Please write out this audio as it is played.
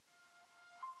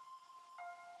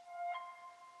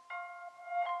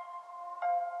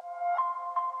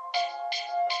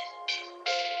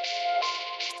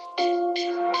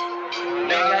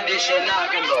shit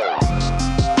knocking though.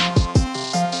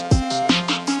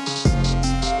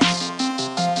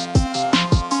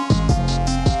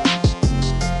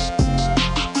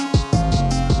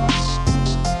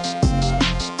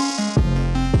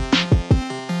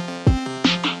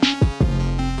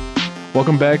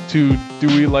 Welcome back to Do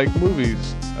We Like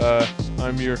Movies?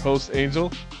 I'm your host,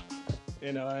 Angel.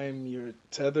 And I'm your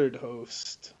tethered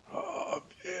host. Oh,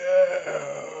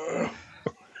 yeah.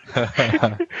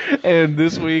 And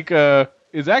this week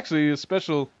is actually a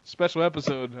special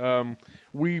episode.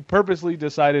 We purposely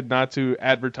decided not to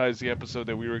advertise the episode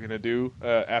that we were going to do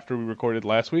after we recorded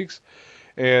last week's.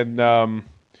 And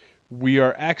we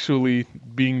are actually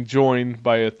being joined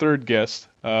by a third guest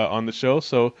on the show.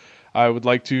 So I would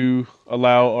like to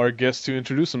allow our guest to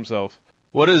introduce himself.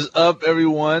 What is up,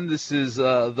 everyone? This is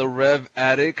the Rev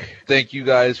Addict. Thank you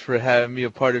guys for having me a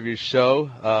part of your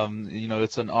show.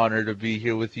 It's an honor to be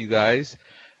here with you guys,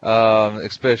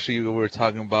 especially when we're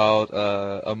talking about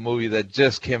a movie that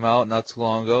just came out not too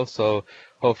long ago. So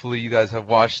hopefully you guys have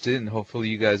watched it, and hopefully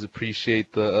you guys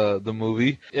appreciate the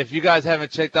movie. If you guys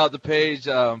haven't checked out the page,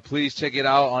 please check it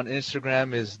out on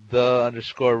Instagram. Is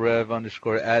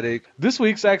the_Rev_Addict. This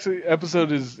week's actually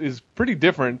episode is pretty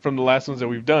different from the last ones that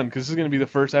we've done, because this is going to be the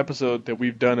first episode that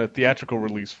we've done a theatrical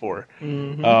release for.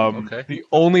 Mm-hmm. Okay. The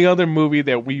only other movie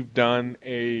that we've done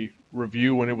a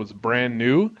review when it was brand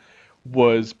new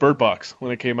was Bird Box,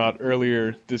 when it came out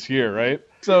earlier this year, right?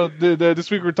 So this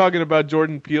week we're talking about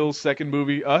Jordan Peele's second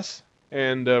movie, Us.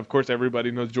 And, of course, everybody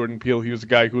knows Jordan Peele. He was the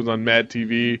guy who was on Mad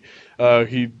TV.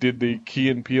 He did the Key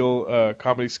and Peele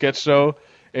comedy sketch show.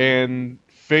 And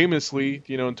famously,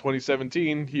 in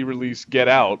 2017, he released Get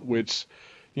Out, which,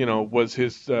 was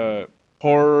his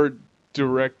horror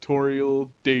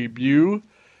directorial debut.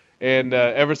 And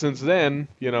ever since then,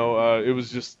 it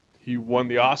was just he won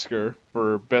the Oscar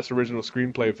for Best Original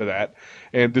Screenplay for that.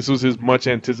 And this was his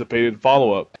much-anticipated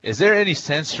follow-up. Is there any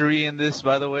sensory in this,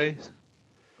 by the way?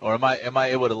 Or am I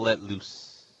able to let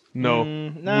loose? No.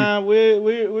 Nah,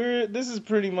 we're this is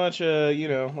pretty much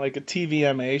like a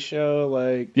TVMA show.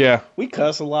 Like, Yeah. we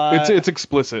cuss a lot. It's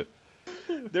explicit.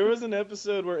 There was an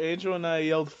episode where Angel and I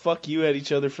yelled "fuck you" at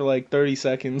each other for like 30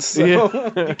 seconds,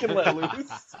 so we can let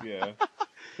loose. Yeah.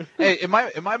 Hey, am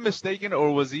I mistaken,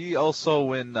 or was he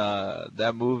also in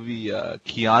that movie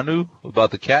Keanu about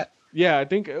the cat? Yeah, I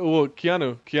think,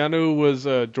 Keanu. Keanu was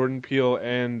Jordan Peele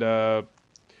and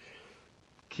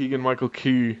Keegan-Michael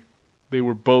Key. They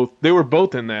were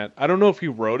both in that. I don't know if he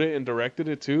wrote it and directed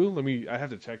it too. I have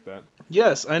to check that.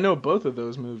 Yes, I know both of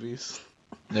those movies.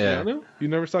 Yeah. Keanu? You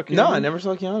never saw Keanu? No, I never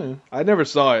saw Keanu. I never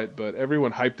saw it, but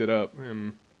everyone hyped it up.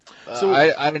 And So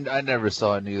I never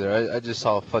saw it either. I just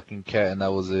saw a fucking cat, and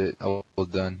that was it. I was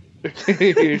done.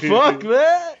 Fuck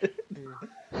that.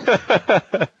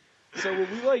 So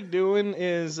what we like doing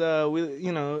is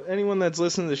anyone that's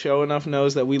listened to the show enough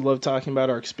knows that we love talking about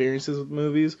our experiences with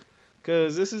movies,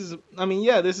 because this is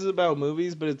about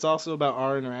movies, but it's also about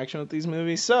our interaction with these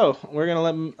movies. So we're gonna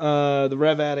let the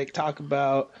Rev Addict talk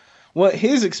about what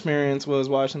his experience was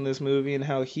watching this movie and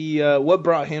how he what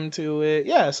brought him to it.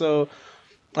 Yeah, so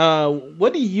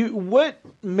what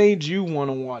made you want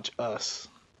to watch Us?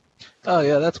 Oh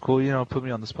yeah, that's cool. Put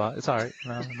me on the spot. It's all right.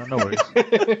 No worries.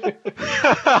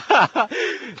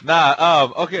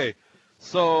 Okay.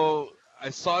 So I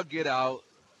saw Get Out.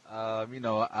 I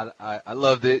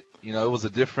loved it. It was a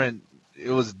different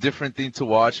thing to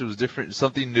watch. It was different,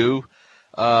 something new.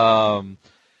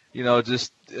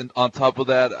 Just on top of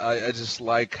that, I just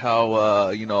like how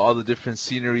all the different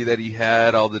scenery that he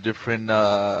had, all the different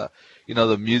the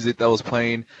music that was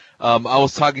playing. I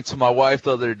was talking to my wife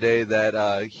the other day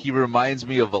that he reminds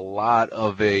me of a lot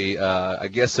of I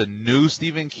guess a new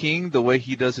Stephen King, the way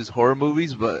he does his horror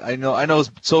movies. But I know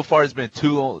so far it's been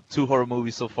two horror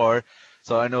movies so far,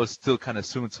 so I know it's still kind of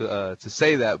soon to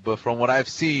say that. But from what I've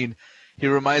seen, he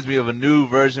reminds me of a new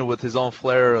version with his own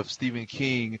flair of Stephen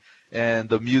King and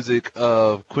the music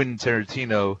of Quentin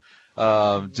Tarantino.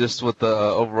 Just with the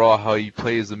overall how he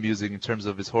plays the music in terms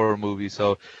of his horror movie.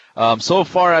 So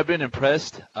far I've been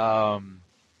impressed. I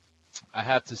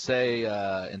have to say,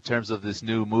 in terms of this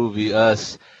new movie,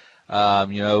 Us,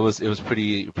 it was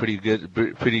pretty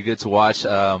good to watch.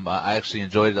 I actually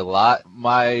enjoyed it a lot.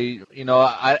 I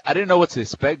didn't know what to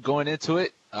expect going into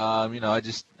it. I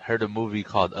just heard a movie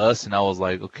called Us, and I was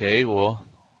like, okay, well,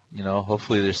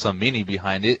 hopefully there's some meaning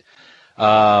behind it.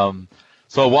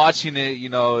 So watching it,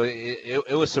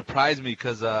 it would surprise me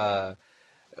because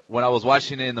when I was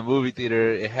watching it in the movie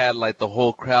theater, it had like the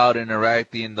whole crowd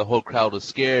interacting, the whole crowd was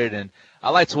scared, and I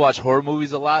like to watch horror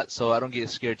movies a lot, so I don't get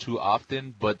scared too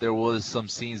often, but there was some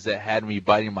scenes that had me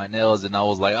biting my nails, and I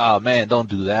was like, oh man, don't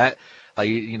do that.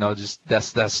 Like, just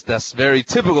that's very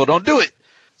typical. Don't do it.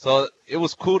 So it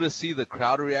was cool to see the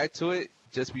crowd react to it,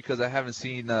 just because I haven't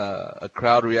seen a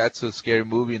crowd react to a scary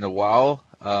movie in a while.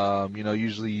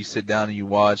 Usually you sit down and you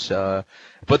watch.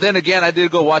 But then again, I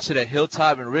did go watch it at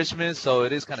Hilltop in Richmond, so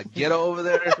it is kind of ghetto over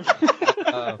there.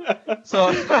 So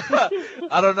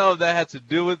I don't know if that had to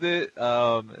do with it.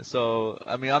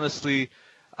 Honestly,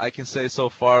 I can say so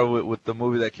far with the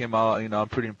movie that came out, I'm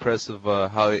pretty impressed of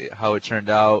how it turned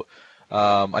out.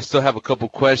 I still have a couple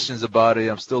questions about it.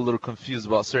 I'm still a little confused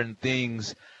about certain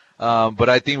things. But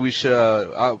I think we should.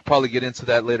 I'll probably get into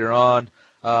that later on.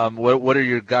 What are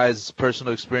your guys'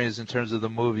 personal experience in terms of the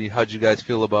movie? How'd you guys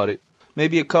feel about it?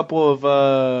 Maybe a couple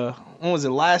of when was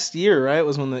it, last year, right?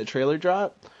 Was when the trailer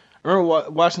dropped. I remember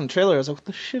watching the trailer. I was like, what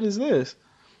the shit is this?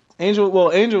 Angel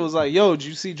was like, yo, did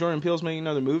you see Jordan Peele's making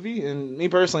another movie? And me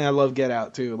personally, I love Get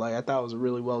Out too. Like, I thought it was a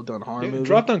really well done horror movie. It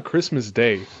dropped on Christmas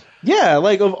Day. Yeah,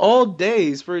 like of all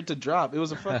days for it to drop, it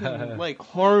was a fucking like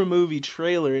horror movie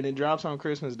trailer, and it drops on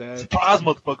Christmas Day. Surprise,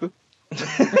 motherfucker!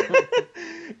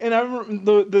 And I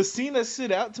remember the scene that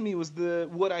stood out to me was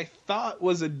what I thought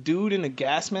was a dude in a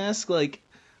gas mask, like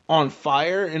on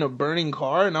fire in a burning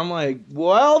car, and I'm like,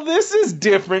 well, this is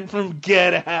different from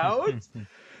Get Out.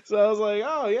 So I was like,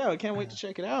 oh yeah, I can't wait to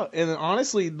check it out. And then,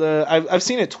 honestly, I've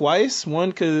seen it twice.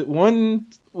 One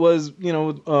was a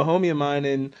homie of mine,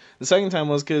 and the second time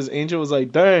was because Angel was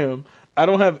like, damn, I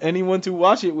don't have anyone to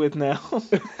watch it with now.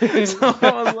 So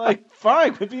I was like,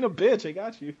 fine, quit being a bitch, I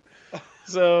got you.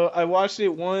 So I watched it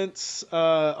once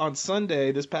on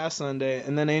Sunday, this past Sunday,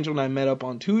 and then Angel and I met up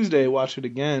on Tuesday, watched it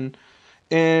again.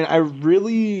 And I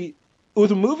really,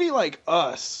 with a movie like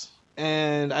Us,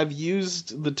 and I've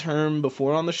used the term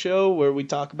before on the show where we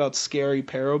talk about scary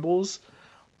parables,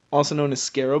 also known as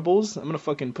scarables. I'm going to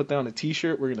fucking put that on a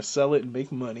t-shirt. We're going to sell it and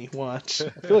make money. Watch. I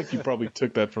feel like you probably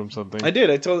took that from something. I did.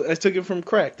 I took it from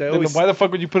Cracked. Why the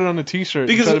fuck would you put it on a t-shirt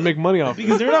and try to make money off of it?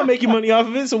 Because they're not making money off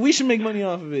of it, so we should make money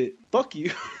off of it. Fuck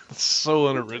you. That's so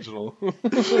unoriginal.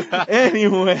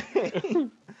 Anyway,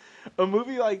 a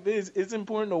movie like this,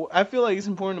 I feel like it's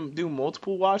important to do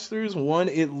multiple watch-throughs. One,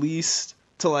 at least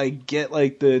to like get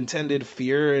like the intended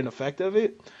fear and effect of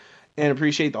it and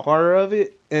appreciate the horror of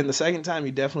it. And the second time,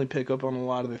 you definitely pick up on a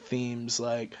lot of the themes.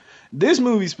 Like, this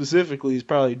movie specifically is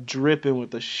probably dripping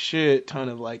with a shit ton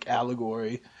of like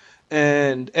allegory.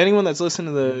 And anyone that's listened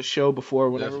to the show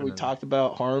before, whenever we talked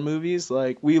about horror movies,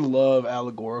 like, we love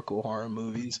allegorical horror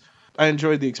movies. I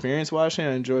enjoyed the experience watching it.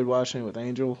 I enjoyed watching it with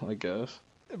Angel, I guess.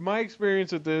 My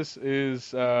experience with this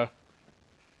is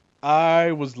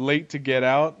I was late to Get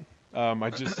Out. I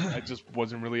just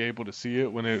wasn't really able to see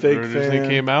it when it originally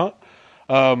came out.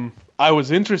 I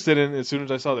was interested in it as soon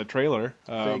as I saw the trailer.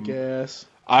 Fake ass.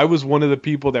 I was one of the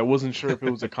people that wasn't sure if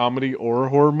it was a comedy or a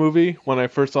horror movie when I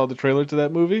first saw the trailer to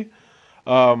that movie.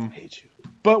 I hate you.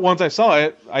 But once I saw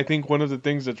it, I think one of the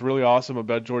things that's really awesome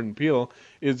about Jordan Peele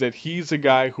is that he's a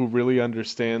guy who really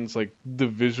understands like the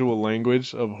visual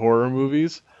language of horror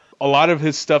movies. A lot of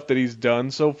his stuff that he's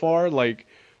done so far, like,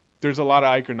 there's a lot of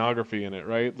iconography in it,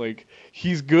 right? Like,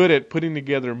 he's good at putting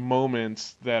together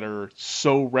moments that are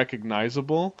so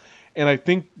recognizable. And I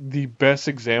think the best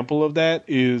example of that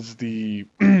is the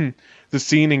the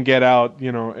scene in Get Out,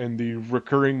 and the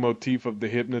recurring motif of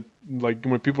like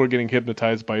when people are getting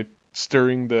hypnotized by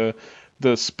stirring the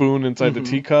spoon inside the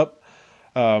teacup.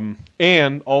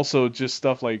 And also just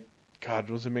stuff like, God,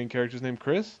 what was the main character's name?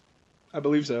 Chris? I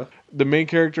believe so. The main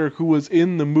character who was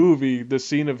in the movie, the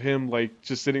scene of him like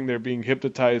just sitting there being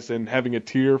hypnotized and having a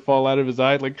tear fall out of his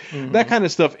eye, like that kind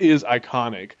of stuff is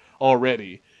iconic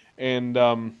already. And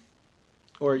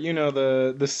or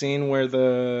the scene where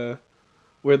the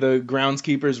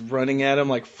groundskeeper's running at him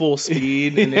like full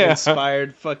speed and it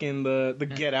inspired fucking the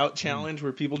Get Out challenge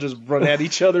where people just run at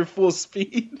each other full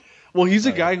speed. Well, he's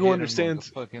a guy who understands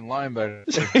fucking linebacker.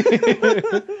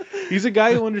 He's a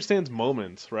guy who understands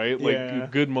moments, right?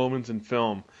 Like good moments in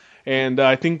film. And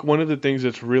I think one of the things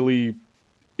that's really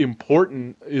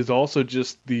important is also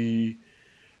just he's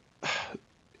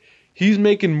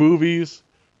making movies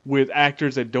with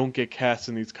actors that don't get cast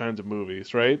in these kinds of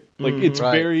movies, right? Like it's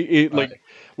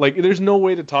like there's no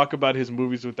way to talk about his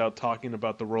movies without talking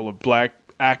about the role of black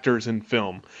actors in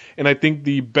film. And I think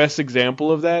the best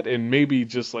example of that, and maybe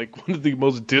just like one of the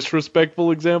most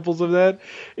disrespectful examples of that,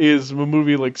 is a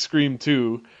movie like Scream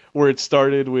 2, where it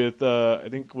started with I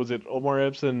think, was it Omar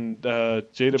Epps and Jada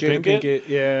Pinkett?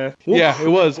 Yeah. It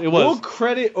was. We'll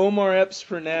credit Omar Epps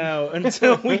for now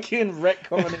until we can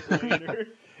retcon it later.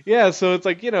 Yeah, so it's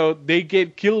like, they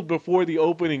get killed before the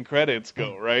opening credits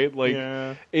go, right?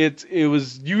 Like, it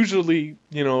was usually,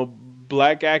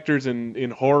 black actors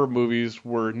in horror movies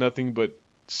were nothing but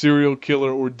serial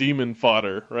killer or demon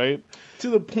fodder, right? To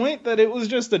the point that it was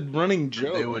just a running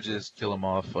joke. They would just kill him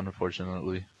off,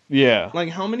 unfortunately. Yeah. Like,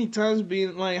 how many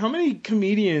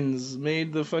comedians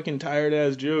made the fucking tired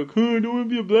ass joke? I don't want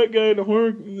to be a black guy in a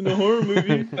horror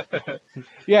movie.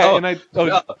 Yeah,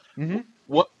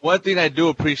 One thing I do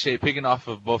appreciate, picking off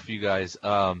of both of you guys,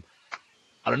 I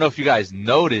don't know if you guys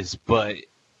noticed, but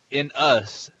in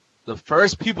Us, the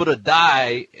first people to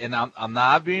die, and I'm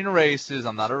not being racist,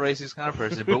 I'm not a racist kind of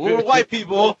person, but we were white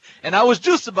people, and I was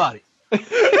juiced about it.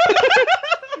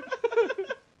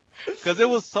 Because it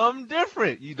was something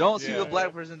different. You don't see the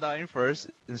black person dying first.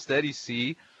 Instead, you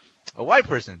see a white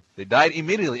person. They died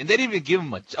immediately, and they didn't even give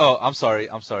him a. Oh, I'm sorry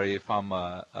if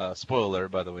I'm spoiler.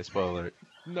 By the way, spoiler.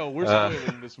 No, we're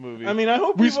spoiling this movie. I mean, I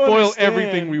hope we people spoil understand.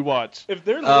 everything we watch. If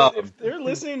they're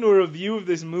listening to a review of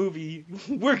this movie,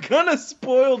 we're gonna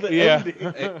spoil the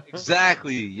ending.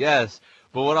 Exactly. Yes.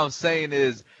 But what I'm saying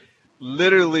is,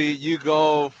 literally, you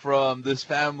go from this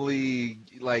family,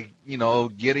 like, you know,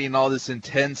 getting all this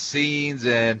intense scenes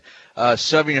and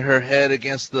shoving her head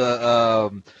against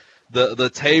the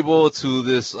table to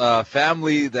this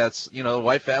family that's, you know,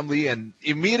 white family, and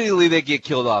immediately they get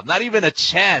killed off. Not even a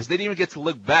chance. They didn't even get to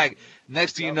look back.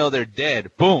 Next thing you know, they're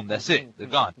dead. Boom. That's it. They're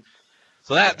gone.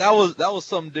 So that was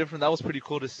something different. That was pretty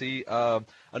cool to see.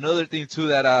 Another thing too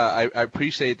that I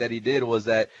appreciate that he did was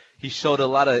that he showed a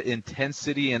lot of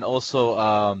intensity and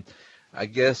also I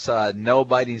guess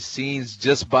nail-biting scenes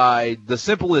just by the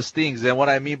simplest things. And what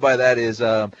I mean by that is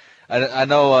I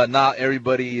know not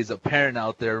everybody is a parent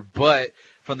out there, but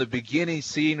from the beginning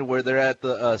scene where they're at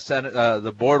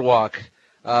the boardwalk,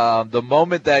 the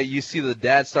moment that you see the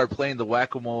dad start playing the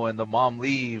whack-a-mole and the mom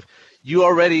leave, you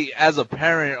already, as a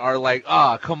parent, are like,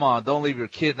 come on, don't leave your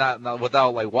kid not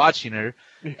without, like, watching her.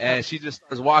 And she just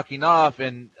starts walking off,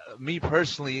 and me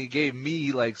personally, it gave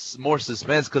me, like, more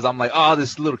suspense, because I'm like,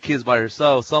 this little kid's by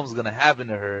herself, something's gonna happen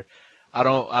to her. I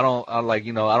don't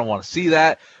want to see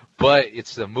that, but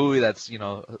it's a movie that's, you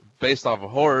know, based off of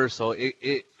horror, so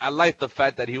I like the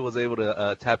fact that he was able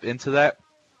to tap into that.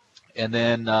 And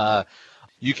then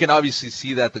you can obviously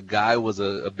see that the guy was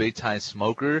a big-time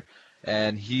smoker,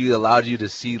 and he allowed you to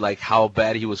see, like, how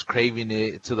bad he was craving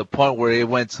it, to the point where it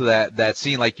went to that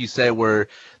scene, like you said, where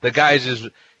the guy's just,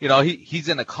 you know, he's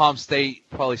in a calm state,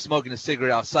 probably smoking a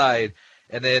cigarette outside,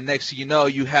 and then next thing you know,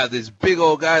 you have this big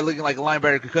old guy looking like a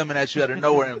linebacker coming at you out of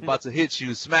nowhere and about to hit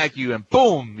you, smack you, and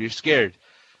boom, you're scared.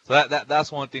 So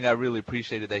that's one thing I really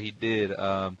appreciated that he did.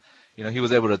 You know, he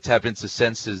was able to tap into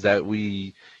senses that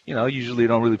we, you know, usually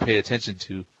don't really pay attention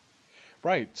to.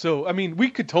 Right. So, I mean,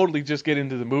 we could totally just get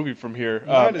into the movie from here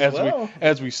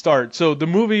as we start. So, the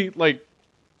movie, like,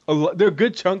 a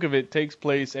good chunk of it takes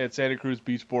place at Santa Cruz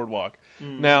Beach Boardwalk.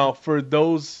 Now, for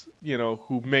those, you know,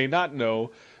 who may not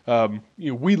know,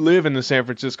 we live in the San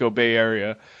Francisco Bay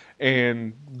Area,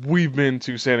 and we've been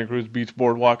to Santa Cruz Beach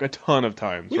Boardwalk a ton of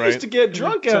times, we right? We used to get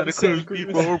drunk out at Santa Cruz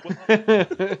Beach Boardwalk.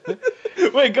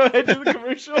 Wait, go ahead, do the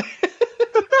commercial.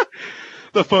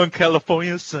 The fun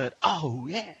California sun. Oh,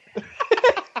 yeah.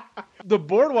 The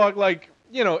boardwalk, like,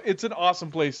 you know, it's an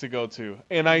awesome place to go to.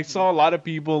 And I saw a lot of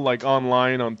people, like,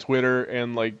 online on Twitter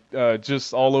and, like,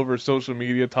 just all over social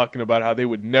media talking about how they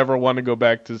would never want to go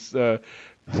back to,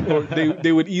 or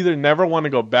they would either never want to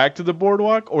go back to the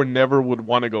boardwalk or never would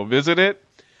want to go visit it.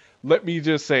 Let me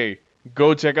just say,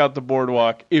 go check out the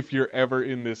boardwalk if you're ever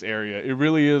in this area. It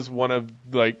really is one of,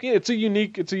 like, it's a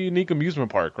unique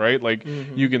amusement park, right? Like,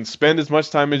 you can spend as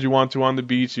much time as you want to on the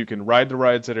beach. You can ride the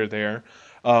rides that are there.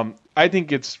 I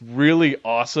think it's really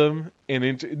awesome,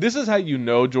 and this is how you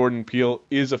know Jordan Peele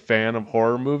is a fan of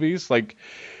horror movies. Like,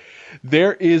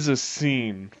 there is a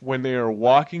scene when they are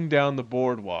walking down the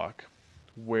boardwalk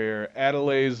where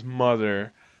Adelaide's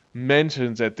mother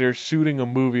mentions that they're shooting a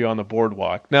movie on the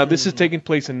boardwalk. Now, this is taking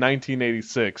place in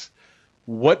 1986.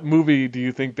 What movie do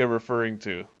you think they're referring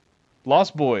to?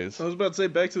 Lost Boys. I was about to say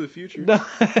Back to the Future. No.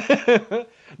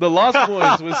 The Lost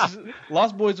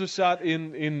Boys was shot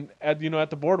at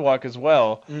the boardwalk as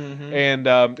well. And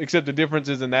except the difference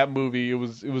is in that movie it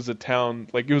was a town,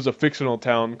 like, it was a fictional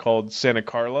town called Santa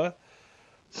Carla.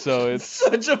 So it's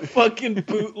such a fucking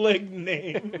bootleg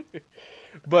name.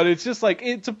 But it's just like,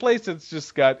 it's a place that's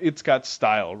just got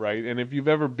style, right? And if you've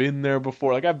ever been there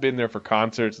before, like, I've been there for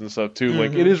concerts and stuff too.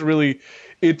 Like, it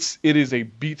is a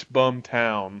beach bum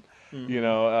town. You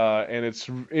know, and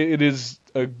it is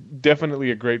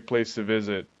definitely a great place to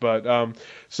visit. But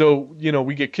so, you know,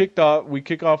 we kick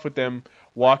off with them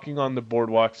walking on the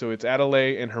boardwalk. So it's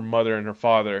Adelaide and her mother and her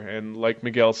father, and like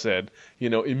Miguel said, you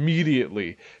know,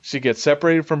 immediately she gets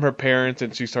separated from her parents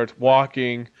and she starts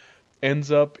walking,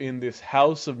 ends up in this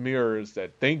house of mirrors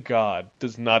that, thank God,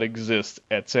 does not exist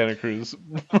at Santa Cruz.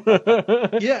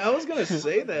 Yeah, I was gonna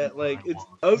say that. Like,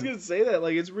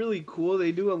 it's really cool.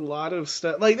 They do a lot of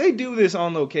stuff. Like, they do this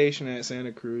on location at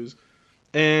Santa Cruz,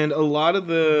 and a lot of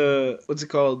the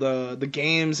the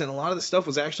games and a lot of the stuff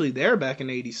was actually there back in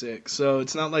 '86. So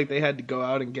it's not like they had to go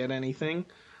out and get anything.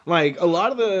 Like, a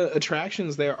lot of the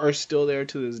attractions there are still there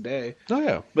to this day. Oh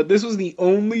yeah. But this was the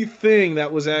only thing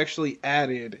that was actually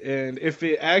added. And if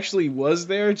it actually was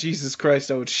there, Jesus Christ,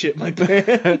 I would shit my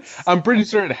pants. I'm pretty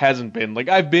sure it hasn't been. Like,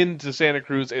 I've been to Santa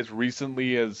Cruz as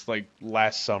recently as like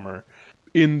last summer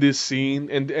in this scene,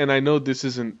 and I know this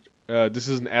isn't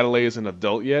Adelaide as an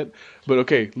adult yet, but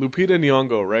okay, Lupita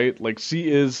Nyong'o, right? Like, she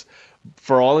is,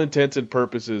 for all intents and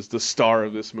purposes, the star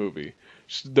of this movie.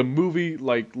 The movie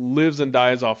like lives and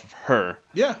dies off of her.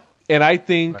 Yeah. And I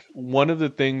think one of the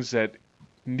things that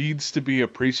needs to be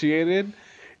appreciated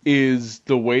is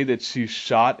the way that she's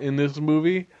shot in this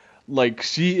movie. Like,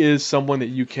 she is someone that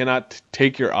you cannot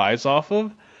take your eyes off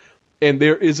of. And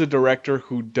there is a director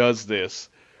who does this,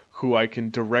 who I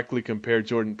can directly compare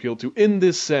Jordan Peele to in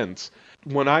this sense.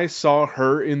 When I saw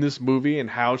her in this movie and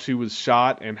how she was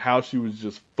shot and how she was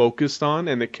just focused on,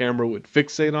 and the camera would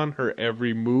fixate on her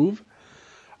every move,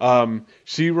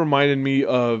 she reminded me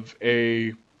of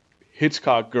a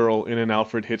Hitchcock girl in an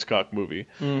Alfred Hitchcock movie.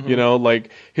 Mm-hmm. You know,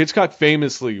 like, Hitchcock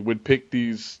famously would pick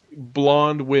these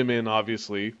blonde women,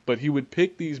 obviously, but he would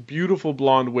pick these beautiful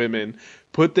blonde women,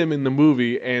 put them in the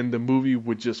movie, and the movie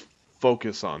would just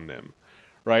focus on them.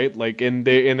 Right? Like, and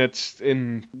this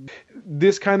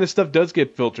kind of stuff does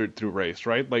get filtered through race,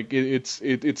 right? Like,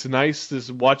 it's nice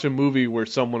to watch a movie where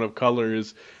someone of color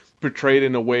is portrayed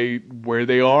in a way where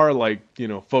they are, like, you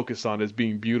know, focused on as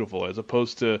being beautiful, as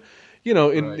opposed to, you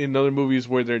know, in other movies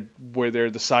where they're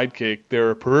the sidekick, they're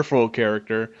a peripheral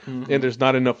character, mm-hmm. and there's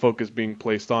not enough focus being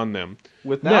placed on them.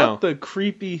 Without the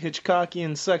creepy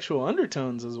Hitchcockian sexual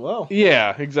undertones as well.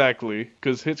 Yeah, exactly.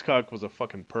 Because Hitchcock was a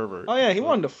fucking pervert. Oh yeah, he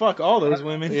wanted to fuck all those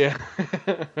women. Yeah.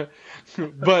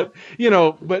 But, you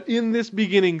know, in this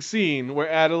beginning scene where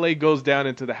Adelaide goes down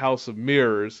into the House of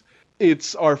Mirrors,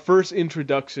 it's our first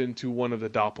introduction to one of the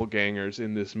doppelgangers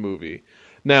in this movie.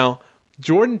 Now,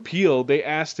 Jordan Peele, they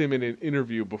asked him in an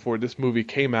interview before this movie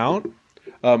came out,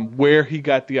 where he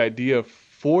got the idea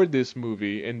for this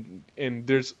movie, and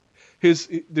there's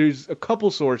a couple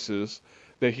sources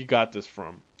that he got this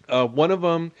from. One of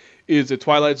them is a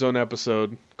Twilight Zone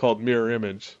episode called Mirror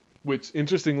Image, which,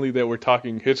 interestingly, that we're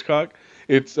talking Hitchcock.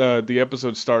 It's the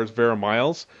episode stars Vera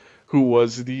Miles, who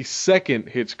was the second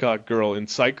Hitchcock girl in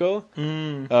Psycho.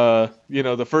 You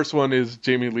know, the first one is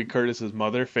Jamie Lee Curtis's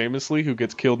mother, famously, who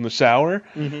gets killed in the shower.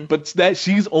 Mm-hmm. But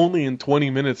she's only in 20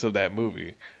 minutes of that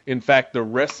movie. In fact, the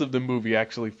rest of the movie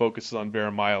actually focuses on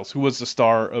Vera Miles, who was the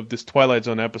star of this Twilight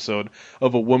Zone episode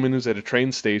of a woman who's at a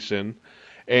train station,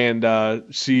 and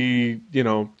she, you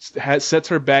know, sets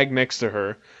her bag next to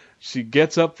her. She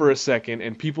gets up for a second,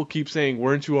 and people keep saying,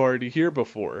 "Weren't you already here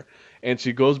before?" And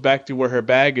she goes back to where her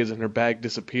bag is, and her bag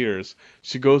disappears.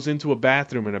 She goes into a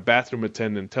bathroom, and a bathroom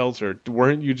attendant tells her,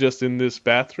 "Weren't you just in this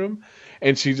bathroom?"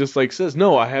 And she just like says,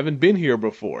 "No, I haven't been here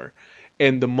before."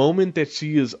 And the moment that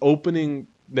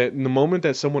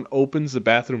someone opens the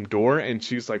bathroom door and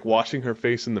she's like washing her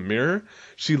face in the mirror,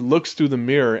 she looks through the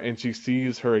mirror and she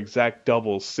sees her exact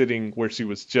double sitting where she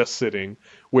was just sitting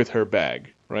with her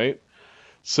bag, right?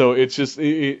 So it's just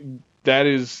that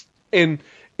is, and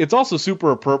it's also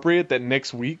super appropriate that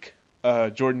next week,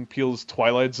 Jordan Peele's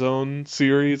Twilight Zone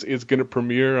series is going to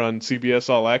premiere on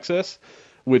CBS All Access,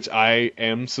 which I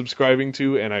am subscribing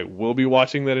to, and I will be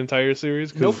watching that entire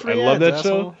series because I love that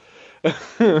show.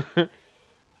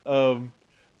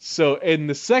 So, and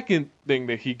the second thing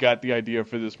that he got the idea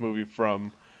for this movie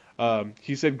from,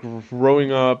 he said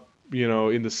growing up, you know,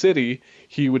 in the city,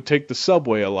 he would take the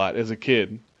subway a lot as a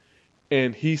kid.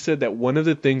 And he said that one of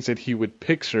the things that he would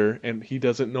picture, and he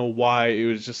doesn't know why, it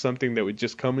was just something that would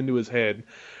just come into his head,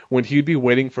 when he'd be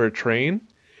waiting for a train,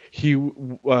 he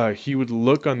would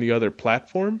look on the other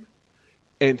platform,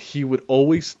 and he would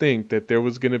always think that there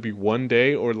was going to be one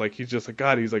day, or like he's just like,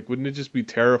 God, he's like, wouldn't it just be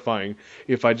terrifying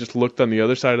if I just looked on the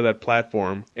other side of that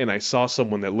platform and I saw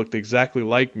someone that looked exactly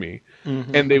like me,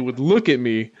 mm-hmm. and they would look at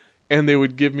me, and they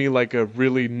would give me like a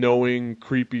really knowing,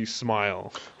 creepy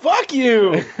smile. Fuck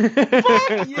you!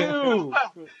 Fuck you!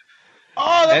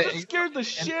 Oh, that just scared the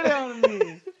shit out of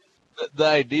me. The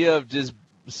idea of just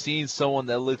seeing someone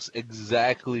that looks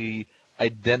exactly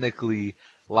identically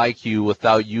like you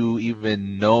without you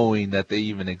even knowing that they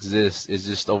even exist is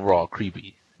just overall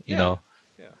creepy, you know?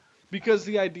 Yeah. Because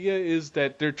the idea is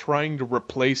that they're trying to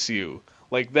replace you.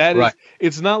 Like that Right.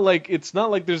 it's not like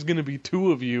there's gonna be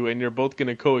two of you and you're both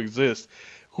gonna coexist.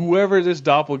 Whoever this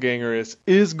doppelganger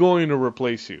is going to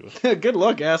replace you. Good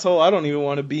luck, asshole. I don't even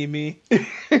want to be me. All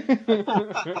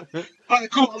right,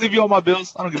 cool. I'll leave you all my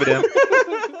bills. I don't give a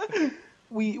damn.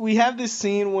 We have this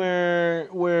scene where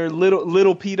little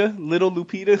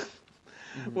Lupita,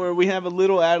 where we have a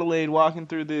little Adelaide walking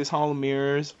through this hall of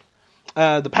mirrors.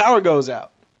 The power goes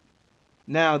out.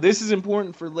 Now, this is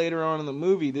important for later on in the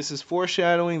movie. This is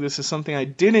foreshadowing. This is something I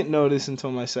didn't notice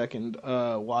until my second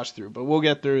watch through, but we'll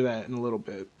get through that in a little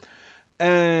bit.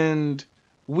 And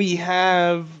we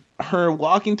have her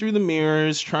walking through the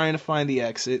mirrors trying to find the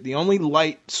exit. The only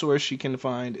light source she can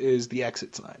find is the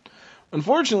exit sign.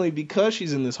 Unfortunately, because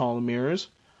she's in this hall of mirrors,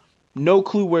 no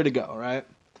clue where to go, right?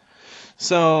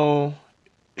 So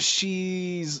as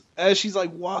she's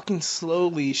like walking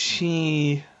slowly,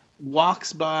 she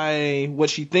walks by what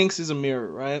she thinks is a mirror,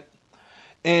 right?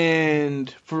 And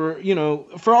for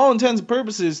all intents and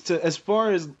purposes, as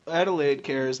far as Adelaide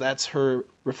cares, that's her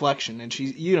reflection, and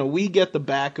we get the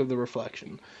back of the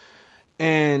reflection.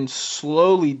 And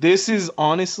slowly, this is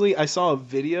honestly, I saw a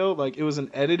video, like it was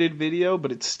an edited video,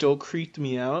 but it still creeped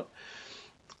me out.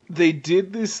 They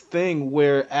did this thing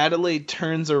where Adelaide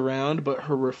turns around, but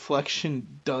her reflection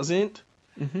doesn't.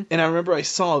 Mm-hmm. And I remember I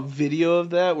saw a video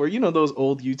of that where, those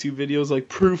old YouTube videos, like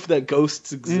proof that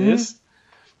ghosts exist.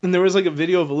 Mm-hmm. And there was like a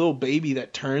video of a little baby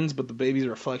that turns, but the baby's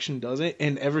reflection doesn't.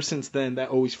 And ever since then, that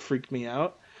always freaked me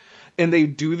out. And they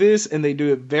do this, and they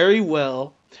do it very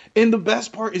well. And the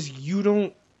best part is you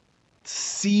don't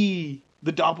see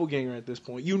the doppelganger at this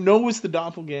point. You know it's the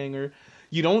doppelganger.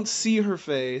 You don't see her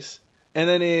face. And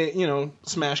then it,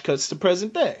 smash cuts to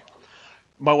present day.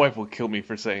 My wife will kill me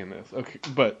for saying this. Okay,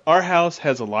 but our house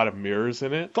has a lot of mirrors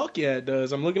in it. Fuck yeah, it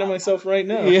does. I'm looking at myself right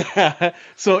now. Yeah.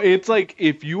 So it's like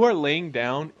if you are laying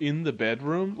down in the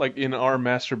bedroom, like in our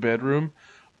master bedroom,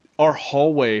 our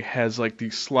hallway has like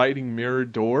these sliding mirror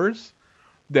doors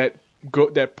that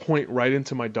point right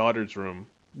into my daughter's room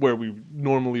where we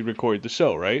normally record the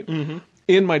show, right? Mm-hmm.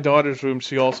 In my daughter's room,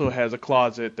 she also has a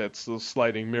closet that's those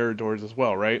sliding mirror doors as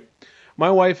well, right? My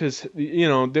wife is,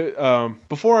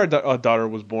 before our daughter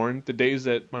was born, the days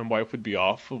that my wife would be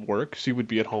off of work, she would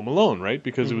be at home alone, right?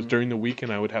 Because it was during the week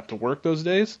and I would have to work those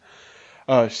days.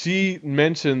 She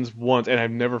mentions once, and I've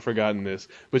never forgotten this,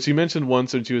 but she mentioned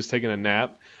once when she was taking a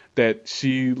nap that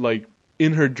she, like,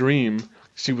 in her dream,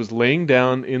 she was laying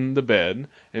down in the bed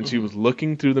and she was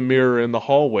looking through the mirror in the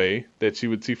hallway that she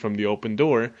would see from the open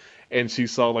door, and she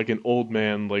saw, like, an old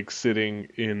man, like, sitting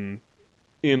in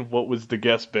what was the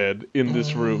guest bed in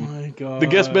this room. Oh my God. The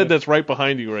guest bed that's right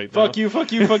behind you right now. Fuck you.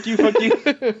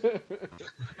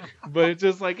 But it's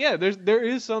just like, yeah, there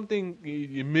is something,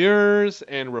 mirrors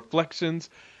and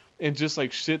reflections and just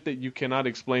like shit that you cannot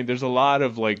explain. There's a lot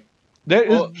of like,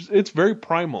 it's very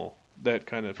primal, that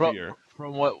kind of fear.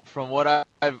 From what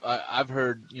I've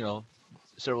heard,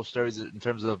 several stories in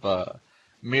terms of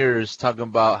mirrors talking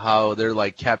about how they're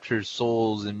like captured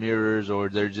souls in mirrors, or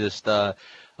they're just a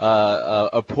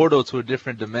portal to a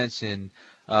different dimension.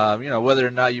 Whether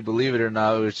or not you believe it or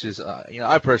not, which is,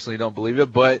 I personally don't believe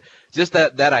it, but just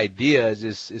that idea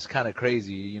is kind of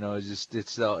crazy.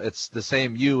 It's the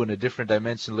same you in a different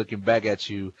dimension looking back at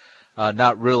you,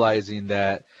 not realizing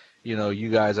that, you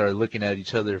guys are looking at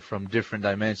each other from different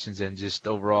dimensions, and just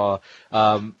overall,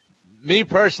 me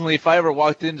personally, if I ever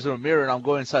walked into a mirror and I'm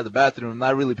going inside the bathroom, I'm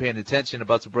not really paying attention,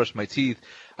 about to brush my teeth,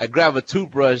 I grab a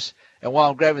toothbrush, and while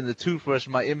I'm grabbing the toothbrush,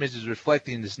 my image is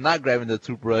reflecting. It's not grabbing the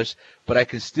toothbrush, but I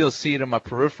can still see it in my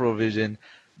peripheral vision.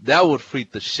 That would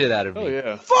freak the shit out of me. Oh,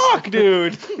 yeah. Fuck,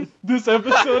 dude! This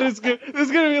episode is good. This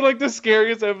is going to be like the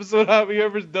scariest episode I've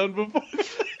ever done before.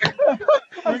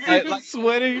 We're going to be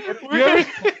sweating.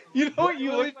 You know what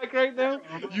you look like right now?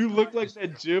 You look like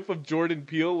that gif of Jordan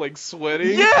Peele, like,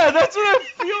 sweating. Yeah, that's what I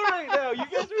feel right now. You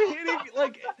guys are hitting,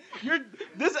 like,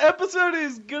 this episode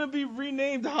is going to be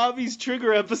renamed Javi's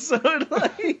Trigger episode.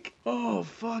 Like, oh,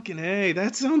 fucking hey,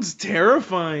 that sounds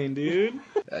terrifying, dude.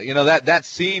 That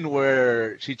scene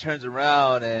where she turns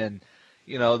around and,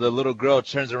 the little girl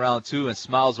turns around too and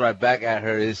smiles right back at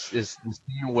her is the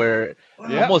scene where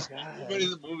almost everybody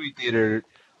in the movie theater,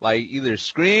 like, either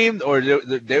screamed or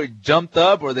they jumped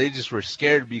up, or they just were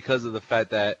scared because of the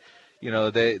fact that,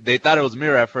 they thought it was a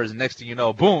mirror at first, and next thing you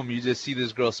know, boom, you just see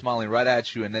this girl smiling right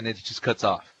at you, and then it just cuts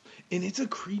off. And it's a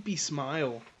creepy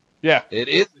smile. Yeah. It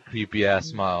is a creepy ass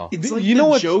smile. It's like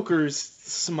the Joker's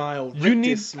smile.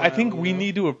 I think we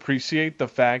need to appreciate the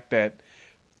fact that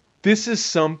this is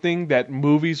something that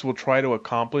movies will try to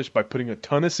accomplish by putting a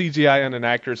ton of CGI on an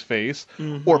actor's face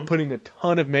or putting a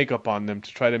ton of makeup on them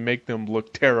to try to make them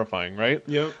look terrifying, right?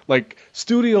 Yep. Like,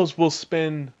 studios will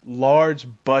spend large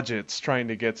budgets trying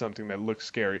to get something that looks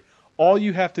scary. All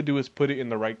you have to do is put it in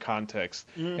the right context,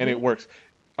 and it works.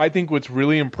 I think what's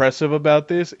really impressive about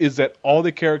this is that all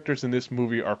the characters in this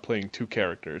movie are playing two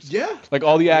characters. Yeah. Like,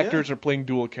 all the actors are playing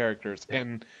dual characters,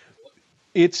 and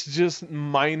it's just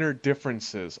minor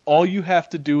differences. All you have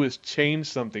to do is change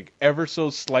something ever so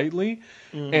slightly,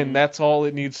 and that's all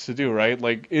it needs to do, right?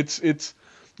 Like, it's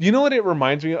you know what it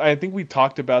reminds me of? I think we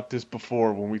talked about this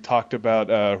before when we talked about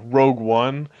Rogue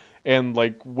One, and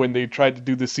like when they tried to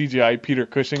do the CGI Peter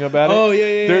Cushing about it. Oh,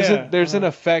 yeah. There's an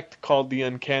effect called the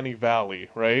Uncanny Valley,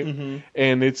 right?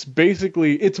 And it's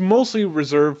mostly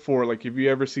reserved for, like, if you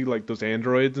ever see like those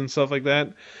androids and stuff like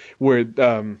that,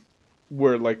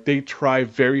 where like they try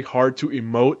very hard to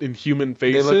emote in human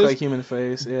faces. They look like human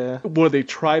face, yeah. Well, they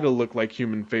try to look like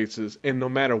human faces, and no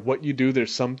matter what you do,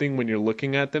 there's something when you're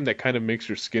looking at them that kind of makes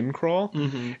your skin crawl.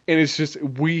 And it's just,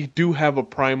 we do have a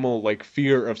primal like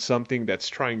fear of something that's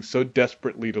trying so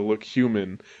desperately to look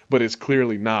human, but is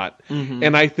clearly not.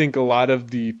 And I think a lot of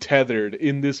the Tethered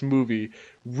in this movie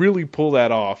really pull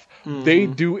that off. They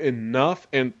do enough,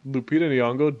 and Lupita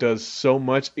Nyong'o does so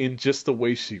much in just the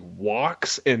way she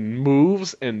walks and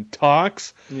moves and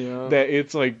talks that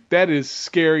it's like, that's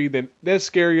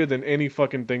scarier than any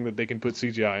fucking thing that they can put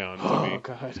CGI on to me.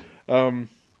 Oh, God.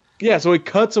 Yeah, so it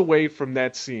cuts away from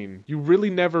that scene. You really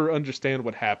never understand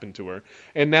what happened to her.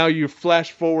 And now you're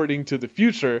flash forwarding to the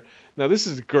future. Now this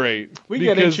is great. We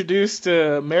get introduced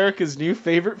to America's new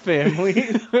favorite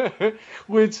family.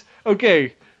 Which,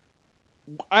 okay,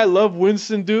 I love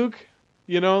Winston Duke.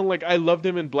 You know, like, I loved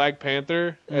him in Black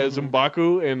Panther as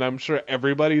M'Baku, and I'm sure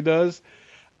everybody does.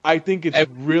 I think it's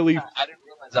really... I didn't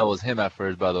realize that was him at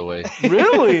first, by the way.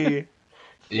 Really?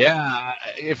 Yeah,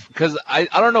 because I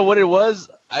don't know what it was.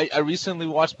 I recently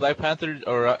watched Black Panther,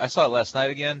 or I saw it last night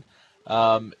again,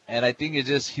 and I think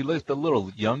he looked a little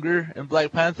younger in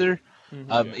Black Panther,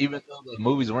 even though the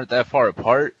movies weren't that far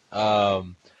apart.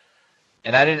 And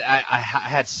I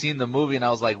had seen the movie, and I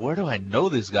was like, where do I know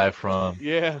this guy from?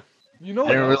 Yeah. You know I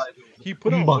didn't what? realize He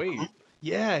put on weight.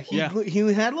 Yeah, he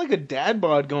had like a dad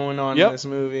bod going on in this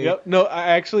movie. Yep. No, I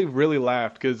actually really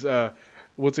laughed because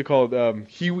what's it called?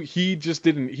 He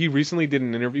recently did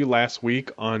an interview last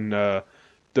week on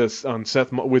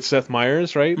Seth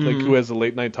Meyers, right? Like, who has a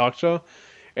late night talk show.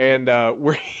 And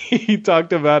where he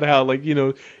talked about how, like, you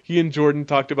know, he and Jordan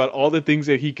talked about all the things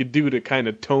that he could do to kind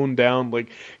of tone down, like,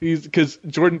 because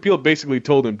Jordan Peele basically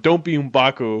told him, don't be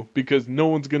M'Baku, because no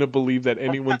one's going to believe that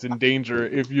anyone's in danger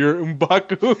if you're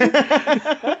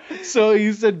M'Baku. So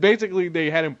he said basically they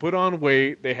had him put on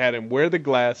weight, they had him wear the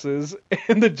glasses,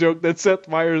 and the joke that Seth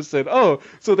Meyers said, oh,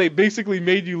 so they basically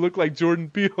made you look like Jordan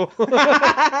Peele.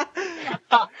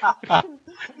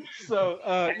 So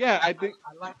yeah, I think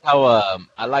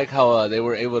I like how they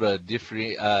were able to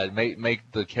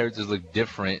make the characters look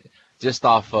different just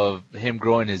off of him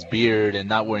growing his beard and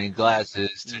not wearing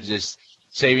glasses to just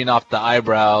shaving off the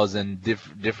eyebrows and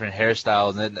different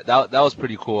hairstyles, and that was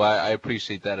pretty cool. I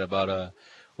appreciate that about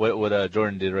what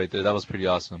Jordan did right there. That was pretty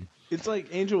awesome. It's like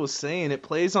Angel was saying, it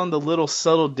plays on the little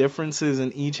subtle differences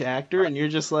in each actor, and you're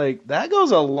just like, that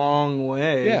goes a long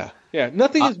way. Yeah.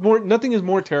 Nothing is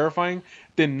more terrifying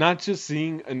than not just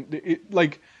seeing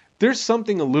like, there's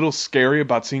something a little scary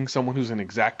about seeing someone who's an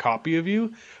exact copy of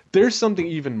you. There's something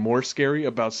even more scary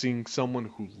about seeing someone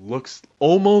who looks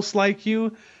almost like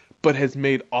you, but has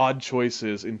made odd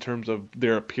choices in terms of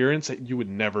their appearance that you would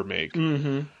never make.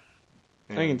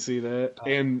 I can see that.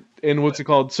 And what's it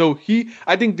called? So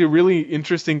I think the really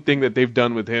interesting thing that they've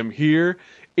done with him here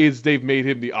is they've made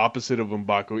him the opposite of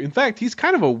M'Baku. In fact, he's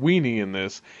kind of a weenie in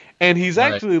this, and he's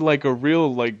actually like a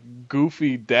real like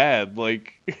goofy dad.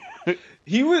 Like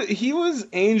he was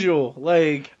Angel.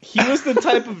 Like, he was the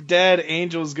type of dad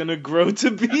Angel's gonna grow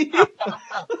to be.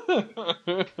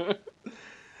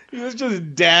 He was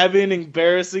just dabbing,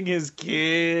 embarrassing his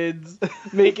kids,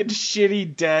 making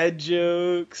shitty dad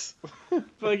jokes,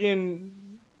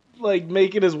 fucking, like,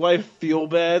 making his wife feel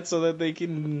bad so that they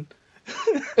can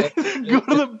go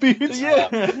to the beach.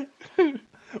 Yeah.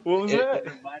 What was that?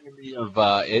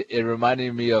 It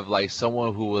reminded me of like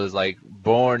someone who was like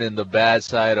born in the bad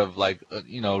side of like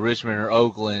Richmond or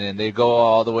Oakland, and they go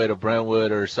all the way to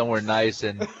Brentwood or somewhere nice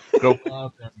and grow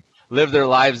up and live their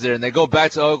lives there, and they go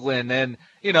back to Oakland, and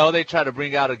they try to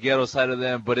bring out a ghetto side of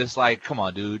them, but it's like, come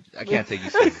on, dude, I can't take you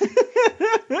seriously.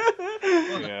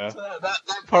 Yeah, so that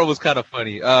part was kind of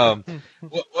funny.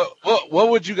 What what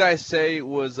would you guys say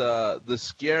was the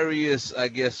scariest, I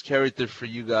guess, character for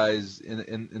you guys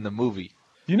in the movie?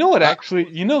 You know what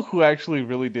you know who actually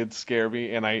really did scare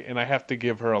me, and I have to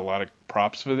give her a lot of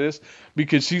props for this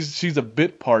because she's a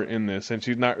bit part in this, and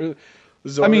she's not really.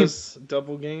 Zora's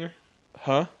doppelganger?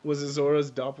 Huh? Was it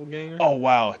Zora's doppelganger? Oh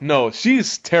wow, no,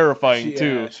 she's terrifying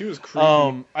too. Yeah, she was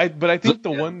creepy. But I think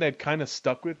the one that kind of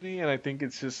stuck with me, and I think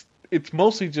it's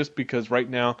mostly just because right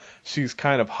now she's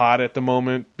kind of hot at the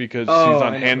moment because she's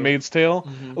on Handmaid's Tale.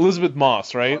 Mm-hmm. Elizabeth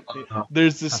Moss, right?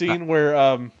 There's the scene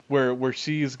where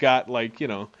she's got where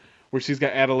she's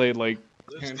got Adelaide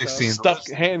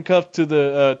handcuffed to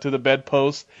the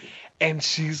bedpost, and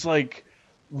she's like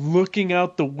looking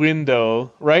out the window,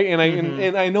 right? And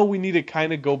and I know we need to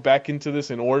kind of go back into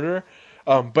this in order,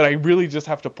 but I really just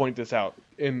have to point this out.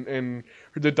 And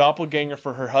the doppelganger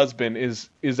for her husband is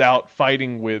out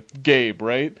fighting with Gabe,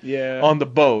 right? Yeah. On the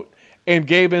boat, and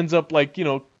Gabe ends up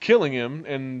killing him,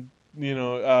 and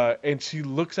and she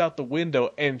looks out the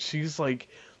window and she's like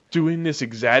doing this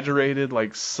exaggerated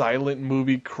silent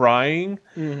movie crying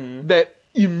that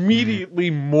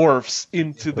immediately morphs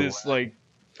into this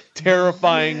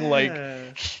terrifying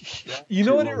you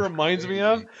know what it reminds me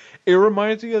of? It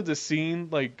reminds me of the scene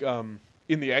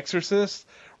in The Exorcist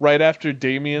right after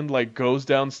Damien goes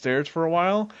downstairs for a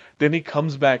while, then he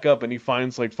comes back up and he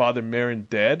finds Father Merrin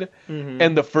dead,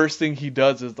 and the first thing he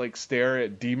does is stare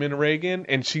at Demon Reagan,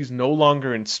 and she's no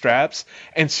longer in straps,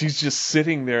 and she's just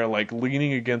sitting there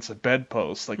leaning against a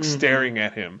bedpost staring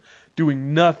at him,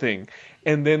 doing nothing,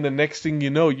 and then the next thing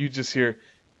you know, you just hear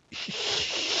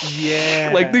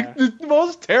yeah, the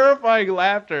most terrifying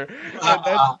laughter,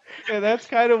 and that's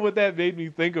kind of what that made me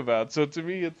think about. So to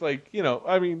me, it's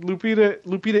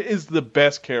Lupita is the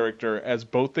best character as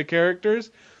both the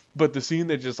characters, but the scene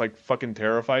that just fucking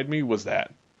terrified me was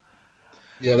that.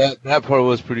 Yeah, that part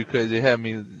was pretty crazy. It had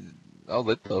me. I was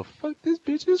like, "The fuck, this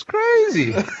bitch is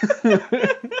crazy."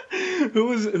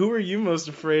 Who were you most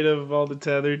afraid of all the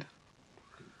tethered?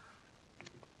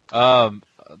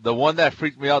 The one that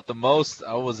freaked me out the most,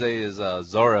 I would say, is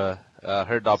Zora,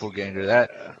 her doppelganger.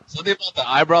 That something about the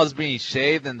eyebrows being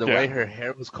shaved and the way her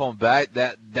hair was combed back,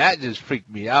 that just freaked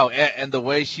me out. And the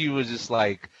way she was just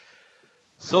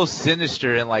so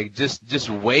sinister and just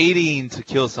waiting to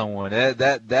kill someone.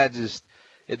 That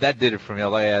did it for me. I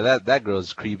was like, yeah, that girl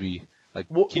is creepy.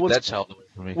 Keep that child away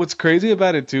from me. What's crazy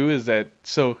about it too is that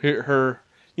her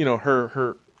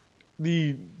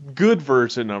the good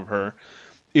version of her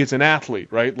is an athlete,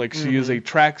 right? She is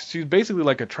she's basically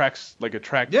a track athlete,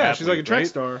 she's like a track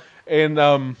star.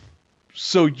 And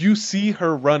so you see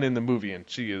her run in the movie, and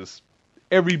she is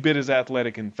every bit as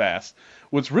athletic and fast.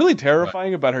 What's really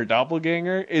terrifying about her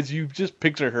doppelganger is you just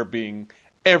picture her being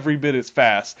every bit as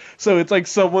fast. So it's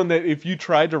someone that if you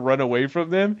tried to run away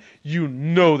from them,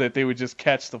 that they would just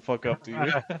catch the fuck up to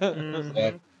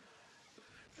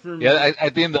you. Yeah, I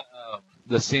think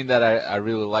the scene that I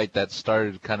really liked that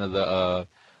started kind of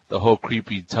the whole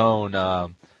creepy tone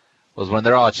was when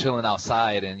they're all chilling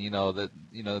outside, and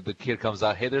the kid comes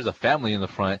out. Hey, there's a family in the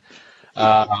front,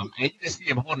 and you just see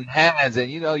him holding hands,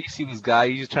 and you see this guy.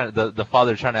 He's just trying the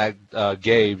father trying to act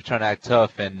Gabe, trying to act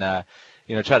tough, and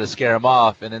try to scare him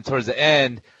off. And then towards the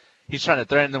end, he's trying to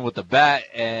threaten them with the bat,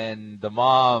 and the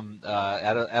mom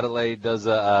Adelaide does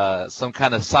some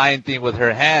kind of sign thing with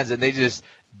her hands, and they just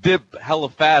dip hella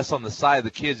fast on the side. The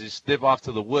kids just dip off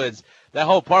to the woods. That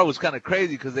whole part was kind of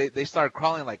crazy because they started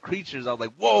crawling like creatures. I was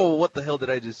like, whoa, what the hell did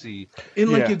I just see?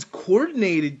 And it's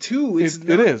coordinated too. It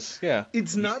is, yeah.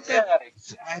 It's not that. Yeah,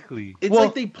 exactly.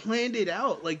 It's they planned it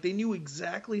out. They knew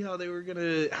exactly how they were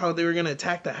gonna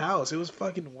attack the house. It was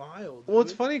fucking wild. Well,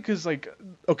 it's funny because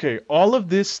all of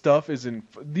this stuff is in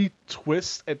the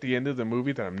twist at the end of the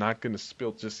movie that I'm not gonna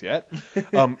spill just yet.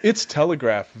 It's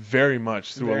telegraphed very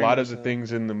much through a lot of the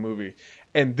things in the movie.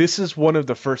 And this is one of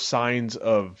the first signs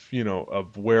of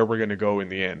where we're going to go in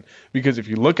the end. Because if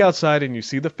you look outside and you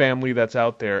see the family that's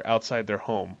out there outside their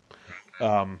home,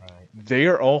 they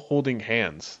are all holding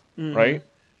hands, right?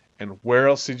 And where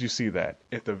else did you see that?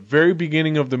 At the very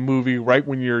beginning of the movie, right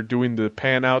when you're doing the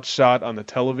pan out shot on the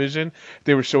television,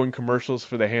 they were showing commercials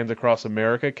for the Hands Across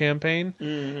America campaign,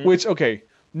 which,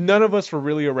 none of us were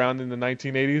really around in the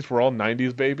 1980s. We're all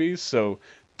 90s babies, so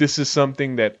this is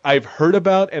something that I've heard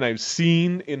about and I've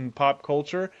seen in pop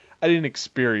culture. I didn't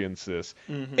experience this.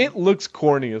 It looks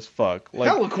corny as fuck.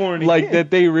 Hella corny.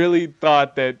 That they really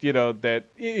thought that that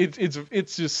it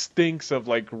just stinks of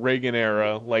Reagan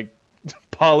era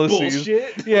policies.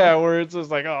 Bullshit. Yeah, where it's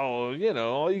just all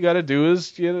you got to do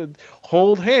is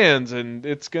hold hands and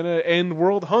it's gonna end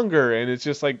world hunger, and it's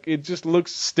just it just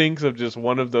stinks of just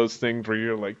one of those things where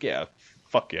you're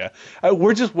fuck yeah.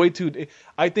 We're just way too.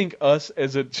 I think us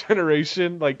as a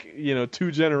generation, like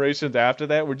 2 generations after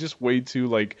that, we're just way too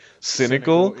like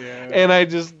cynical. Yeah. And I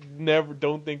just never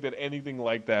don't think that anything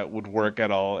like that would work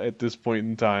at all at this point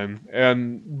in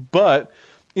time. But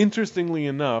interestingly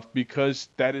enough, because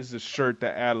that is the shirt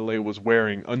that Adelaide was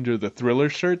wearing under the Thriller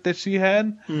shirt that she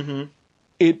had,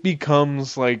 it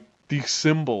becomes like the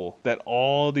symbol that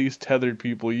all these tethered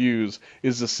people use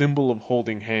is the symbol of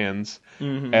holding hands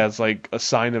as like a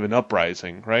sign of an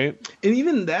uprising, right? And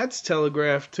even that's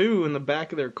telegraphed too. In the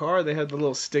back of their car, they had the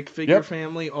little stick figure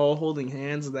family all holding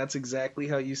hands. And that's exactly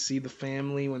how you see the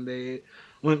family when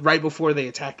right before they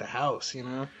attack the house.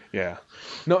 Yeah.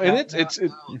 No, and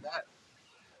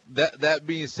that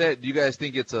being said, do you guys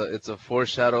think it's a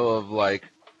foreshadow of like,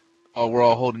 oh, we're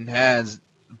all holding hands,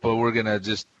 but we're gonna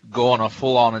just go on a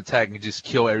full-on attack and just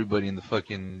kill everybody in the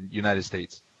fucking United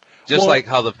States, just like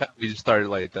how the family just started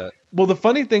like that? Well, the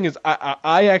funny thing is,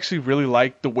 I actually really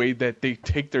like the way that they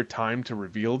take their time to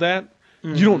reveal that.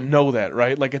 You don't know that,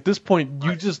 right? Like at this point,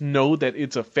 you just know that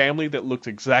it's a family that looks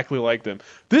exactly like them.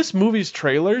 This movie's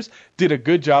trailers did a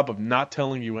good job of not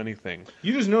telling you anything.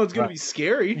 You just know it's going to be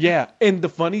scary. Yeah, and the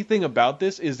funny thing about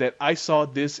this is that I saw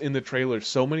this in the trailer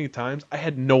so many times, I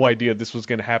had no idea this was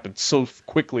going to happen so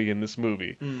quickly in this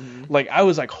movie. Like, I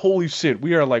was like, holy shit,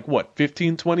 we are like, what,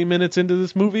 15, 20 minutes into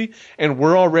this movie, and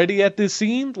we're already at this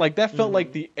scene? Like, that felt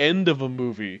like the end of a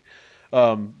movie.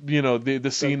 The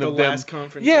scene the of them. last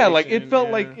confrontation, yeah, like it felt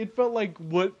like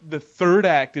what the third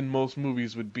act in most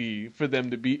movies would be, for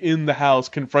them to be in the house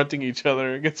confronting each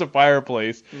other against a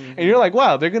fireplace, and you're like,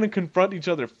 wow, they're gonna confront each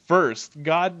other first.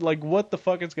 God, like, what the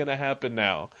fuck is gonna happen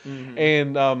now?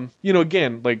 And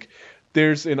again, like,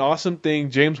 there's an awesome thing.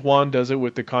 James Wan does it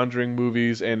with the Conjuring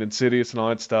movies and Insidious and all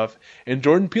that stuff, and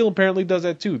Jordan Peele apparently does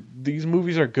that too. These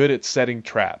movies are good at setting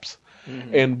traps.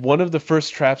 And one of the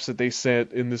first traps that they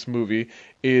set in this movie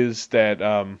is that,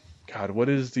 God, what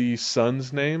is the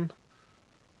son's name?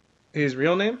 His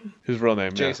real name? His real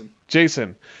name, Jason. Yeah.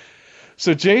 Jason.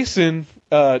 So Jason,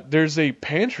 there's a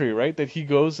pantry, right, that he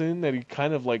goes in, that he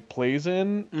kind of like plays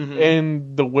in,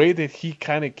 and the way that he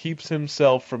kind of keeps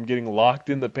himself from getting locked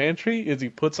in the pantry is he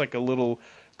puts like a little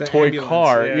toy ambulance,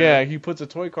 car. yeah. He puts a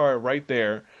toy car right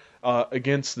there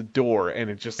against the door, and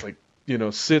it just like,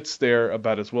 sits there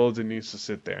about as well as it needs to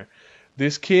sit there.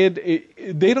 This kid,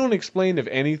 they don't explain if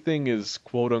anything is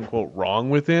quote unquote wrong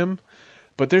with him,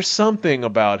 but there's something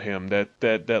about him that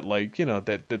like,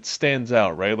 that stands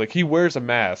out, right? Like, he wears a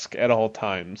mask at all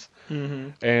times.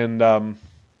 And I'm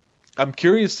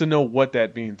curious to know what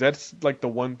that means. That's like the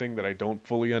one thing that I don't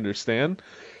fully understand.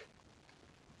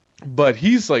 But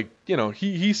he's like,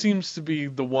 he seems to be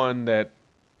the one that,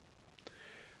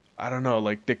 I don't know,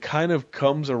 like, that kind of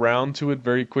comes around to it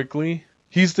very quickly.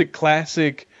 He's the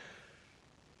classic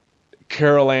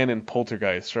Carol Ann in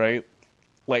Poltergeist, right?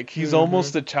 Like, he's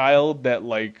almost a child that,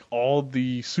 like, all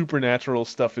the supernatural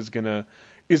stuff is gonna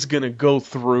go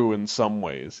through in some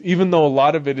ways. Even though a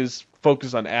lot of it is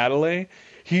focused on Adelaide,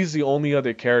 he's the only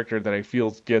other character that I feel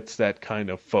gets that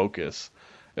kind of focus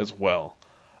as well.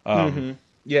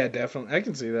 Yeah, definitely. I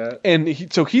can see that.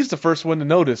 And so he's the first one to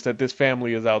notice that this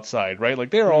family is outside, right? Like,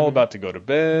 they're all about to go to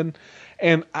bed.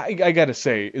 And I gotta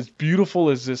say, as beautiful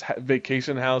as this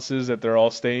vacation house is that they're all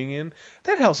staying in,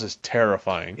 that house is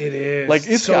terrifying. It is. Like,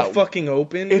 it's so fucking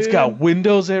open, It's dude. got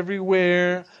windows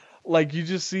everywhere. Like, you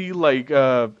just see, like,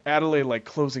 Adelaide, like,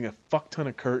 closing a fuck ton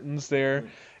of curtains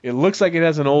there. It looks like it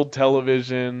has an old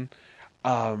television.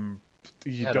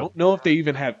 You don't know if they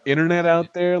even have internet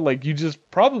out there. Like, you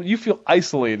feel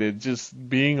isolated just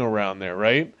being around there,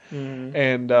 right?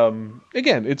 And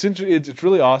again, it's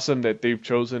really awesome that they've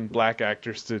chosen black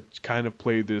actors to kind of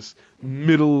play this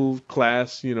middle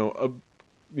class,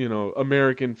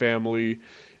 American family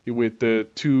with the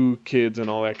 2 kids and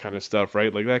all that kind of stuff,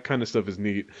 right? Like, that kind of stuff is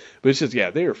neat. But it's just,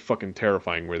 they are fucking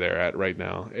terrifying where they're at right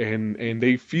now, and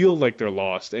they feel like they're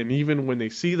lost. And even when they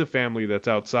see the family that's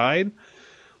outside,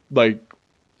 like,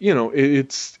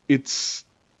 it's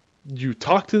you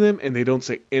talk to them and they don't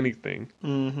say anything,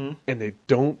 and they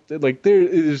don't, like,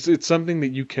 it's something that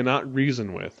you cannot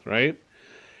reason with, right?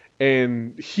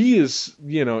 And he is,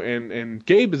 and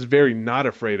Gabe is very not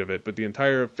afraid of it, but the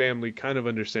entire family kind of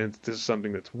understands this is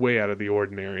something that's way out of the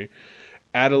ordinary.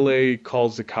 Adelaide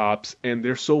calls the cops, and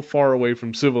they're so far away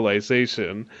from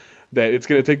civilization that it's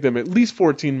going to take them at least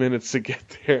 14 minutes to get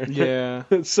there. Yeah.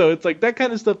 So it's like, that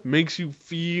kind of stuff makes you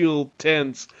feel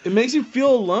tense. It makes you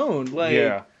feel alone. Like,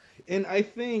 yeah. And I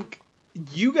think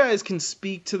you guys can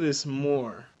speak to this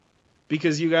more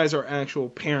because you guys are actual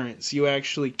parents. You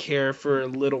actually care for a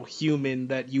little human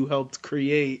that you helped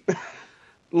create.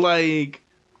 Like,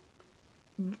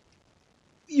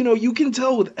 you can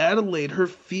tell with Adelaide, her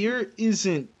fear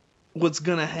isn't what's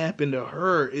gonna happen to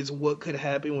her, is what could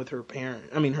happen with her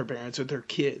parents, with her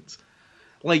kids.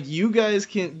 Like, you guys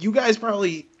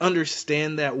probably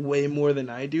understand that way more than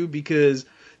I do, because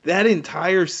that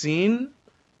entire scene,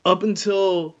 up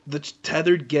until the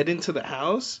tethered get into the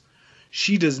house,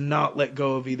 she does not let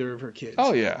go of either of her kids.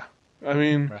 Oh yeah, I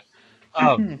mean,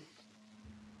 right.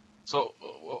 So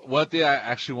one thing I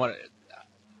actually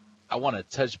want to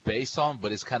touch base on,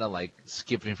 but it's kind of like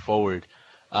skipping forward.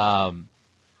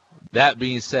 That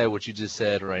being said, what you just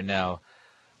said right now,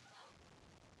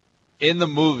 in the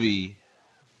movie,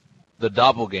 the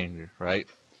doppelganger, right?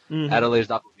 Mm-hmm. Adelaide's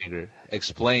doppelganger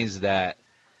explains that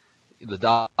the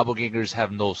doppelgangers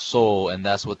have no soul, and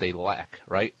that's what they lack,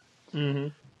 right? Mm-hmm.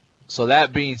 So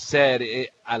that being said,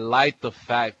 I like the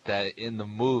fact that in the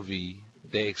movie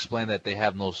they explain that they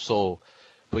have no soul,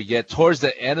 but yet towards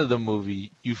the end of the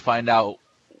movie you find out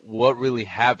what really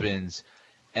happens,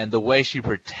 and the way she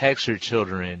protects her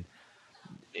children,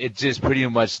 it just pretty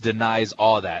much denies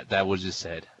all that was just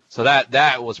said. So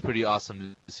that was pretty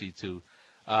awesome to see too.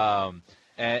 And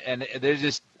there's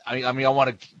just, I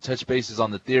want to touch bases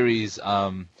on the theories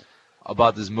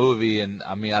about this movie, and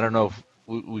I don't know if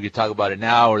we could talk about it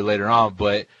now or later on,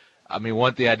 but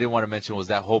one thing I did want to mention was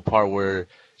that whole part where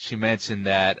she mentioned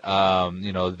that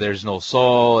there's no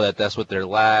soul, that's what they're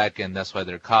lack, and that's why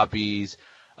they're copies.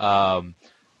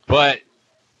 But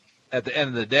at the end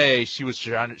of the day, she was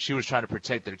trying to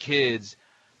protect their kids,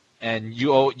 and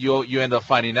you end up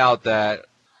finding out that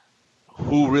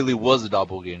who really was the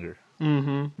doppelganger. Mm-hmm.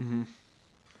 Mm-hmm.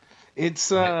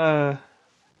 It's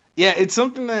it's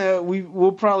something that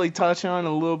we'll probably touch on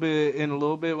a little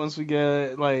bit once we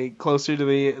get like closer to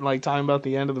the talking about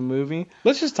the end of the movie.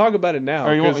 Let's just talk about it now.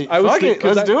 Let's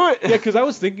do it. Yeah, because I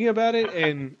was thinking about it,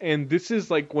 and this is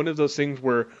like one of those things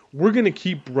where we're gonna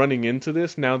keep running into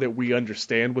this now that we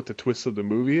understand what the twist of the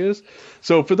movie is.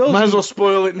 So for those, might as well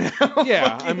spoil it now.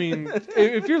 Yeah,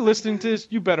 if you're listening to this,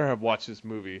 you better have watched this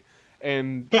movie.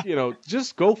 And,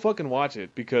 just go fucking watch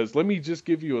it, because let me just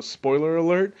give you a spoiler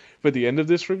alert for the end of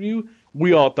this review.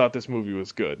 We all thought this movie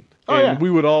was good.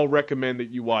 We would all recommend that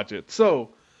you watch it.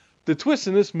 So, the twist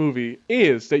in this movie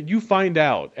is that you find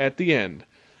out at the end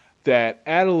that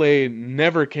Adelaide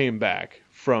never came back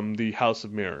from the House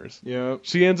of Mirrors. Yeah.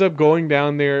 She ends up going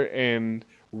down there, and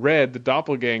Red, the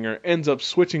doppelganger, ends up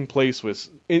switching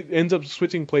places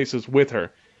with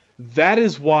her. That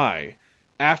is why,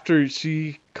 after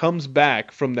she comes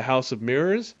back from the House of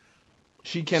Mirrors,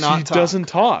 she doesn't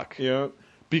talk. Yeah.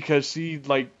 Because she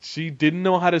didn't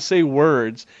know how to say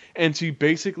words, and she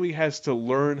basically has to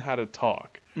learn how to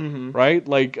talk. Mm-hmm. Right?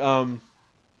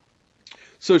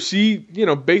 So she,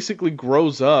 basically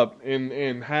grows up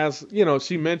and has,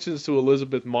 she mentions to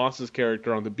Elizabeth Moss's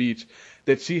character on the beach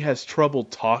that she has trouble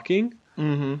talking.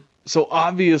 Mm-hmm. So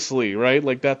obviously,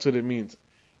 right? That's what it means.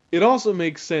 It also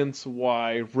makes sense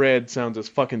why Red sounds as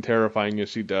fucking terrifying as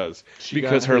she does,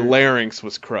 because her larynx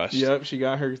was crushed. Yep, she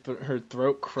got her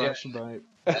throat crushed by.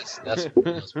 That's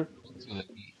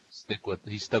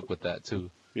he stuck with that too.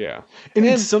 Yeah, and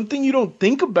it's something you don't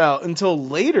think about until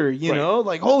later. You know,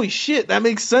 like, holy shit, that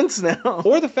makes sense now.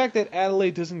 Or the fact that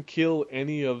Adelaide doesn't kill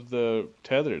any of the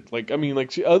tethered.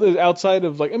 She outside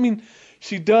of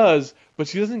she does, but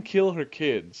she doesn't kill her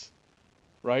kids.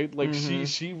 Right?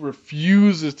 She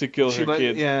refuses to kill her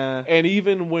kids. Yeah. And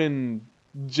even when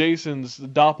Jason's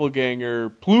doppelganger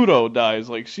Pluto dies,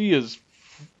 she is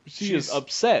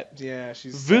upset. Yeah,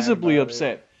 she's visibly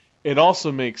upset. It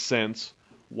also makes sense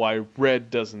why Red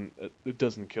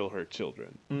doesn't kill her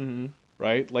children. Mm-hmm.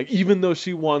 Right? Even though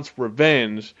she wants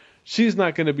revenge, she's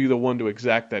not going to be the one to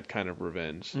exact that kind of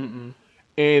revenge. Mm-mm.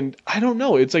 And I don't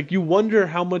know. It's you wonder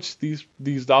how much these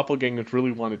doppelgangers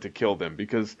really wanted to kill them,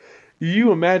 because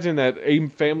you imagine that a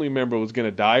family member was going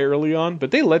to die early on, but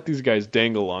they let these guys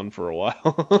dangle on for a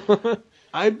while.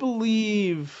 I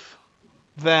believe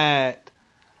that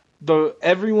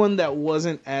everyone that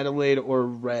wasn't Adelaide or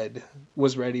Red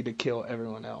was ready to kill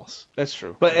everyone else. That's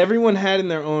true. But everyone had in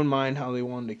their own mind how they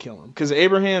wanted to kill him. Because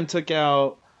Abraham took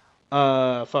out,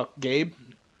 Gabe,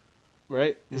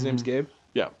 right? His name's Gabe?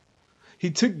 Yeah.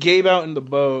 He took Gabe out in the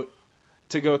boat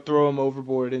to go throw him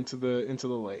overboard into the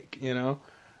lake,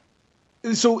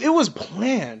 So it was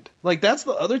planned. That's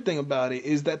the other thing about it,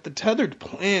 is that the Tethered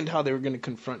planned how they were going to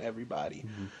confront everybody.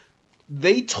 Mm-hmm.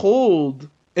 They told,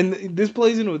 and this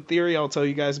plays into a theory I'll tell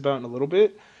you guys about in a little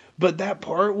bit, but that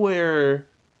part where,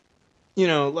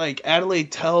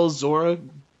 Adelaide tells Zora,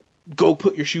 go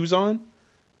put your shoes on,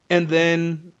 and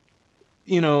then,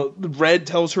 Red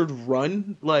tells her to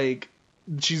run,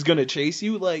 she's going to chase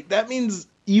you, that means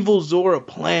evil Zora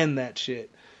planned that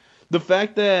shit. The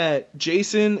fact that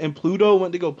Jason and Pluto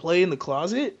went to go play in the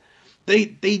closet,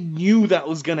 they knew that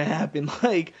was gonna happen.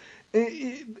 Like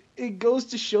it goes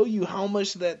to show you how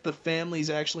much that the families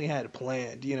actually had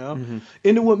planned, you know.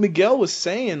 And what Miguel was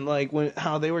saying, like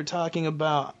how they were talking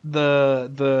about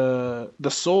the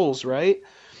souls, right?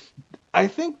 I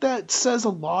think that says a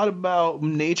lot about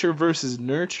nature versus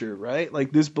nurture, right?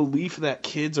 Like this belief that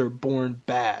kids are born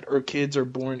bad or kids are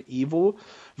born evil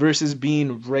versus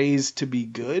being raised to be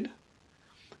good.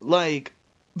 Like,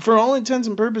 for all intents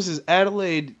and purposes,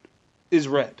 Adelaide is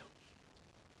red.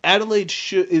 Adelaide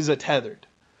is a tethered.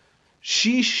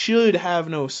 She should have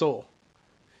no soul.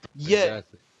 Yet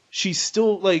exactly. She's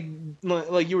still like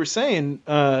you were saying,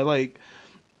 like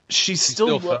she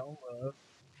still fell in love.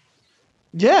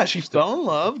 Yeah, she fell in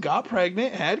love, got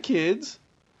pregnant, had kids.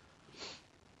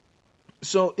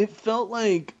 So it felt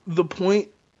like the point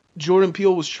Jordan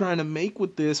Peele was trying to make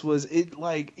with this was it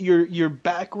like your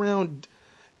background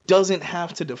doesn't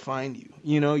have to define you.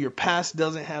 You know, your past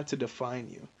doesn't have to define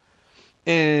you.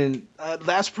 And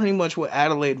that's pretty much what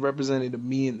Adelaide represented to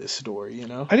me in this story, you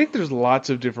know? I think there's lots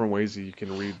of different ways that you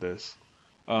can read this.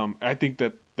 I think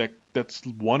that's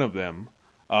one of them.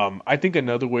 I think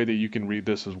another way that you can read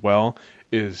this as well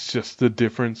is just the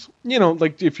difference. You know,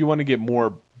 like if you want to get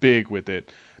more big with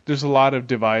it, there's a lot of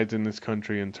divides in this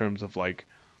country in terms of like,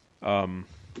 how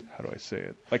do I say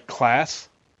it? Like class,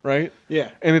 right?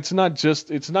 Yeah. And it's not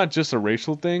just a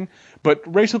racial thing, but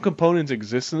racial components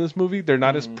exist in this movie. They're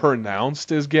not as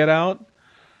pronounced as Get Out,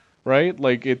 right?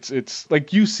 Like it's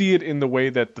like you see it in the way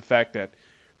that the fact that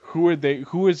who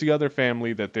is the other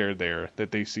family that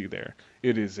they see there.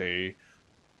 It is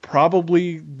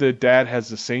probably the dad has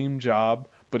the same job,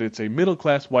 but it's a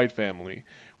middle-class white family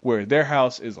where their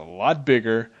house is a lot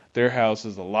bigger, their house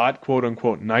is a lot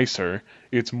quote-unquote nicer,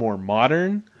 it's more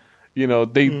modern. You know,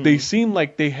 they seem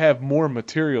like they have more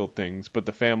material things, but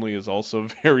the family is also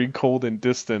very cold and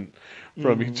distant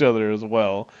from each other as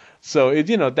well. So,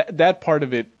 that part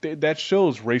of it, that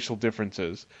shows racial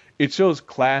differences. It shows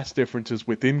class differences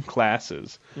within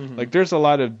classes. Like, there's a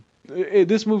lot of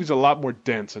this movie's a lot more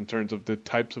dense in terms of the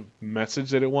types of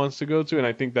message that it wants to go to, and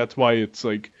I think that's why it's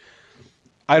like,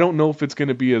 I don't know if it's going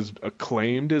to be as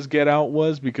acclaimed as Get Out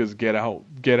was, because Get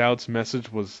Out's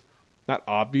message was not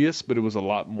obvious, but it was a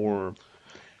lot more.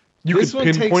 You could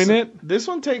pinpoint it. This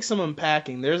one takes some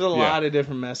unpacking. There's a lot of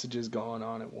different messages going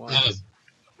on at once.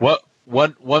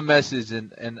 One message,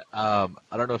 and I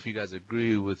don't know if you guys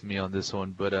agree with me on this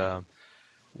one, but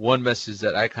one message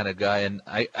that I kind of got, and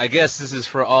I guess this is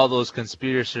for all those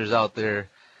conspirators out there.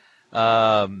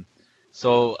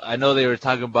 So I know they were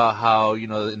talking about how,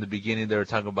 in the beginning they were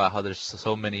talking about how there's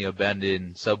so many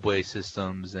abandoned subway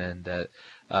systems, and that,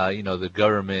 the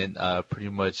government pretty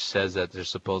much says that they're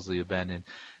supposedly abandoned.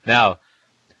 Now,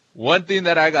 one thing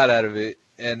that I got out of it,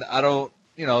 and I don't,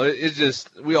 it's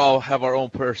just, we all have our own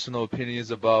personal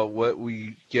opinions about what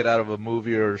we get out of a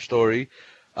movie or a story.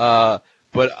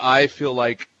 But I feel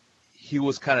like he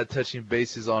was kind of touching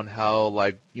bases on how,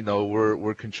 like,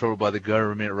 we're controlled by the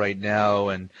government right now,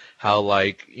 and how,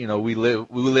 like, we live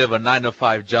a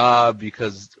 9-to-5 job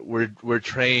because we're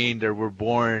trained or we're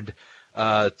born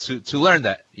to learn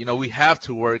that. We have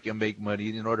to work and make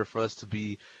money in order for us to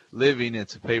be living and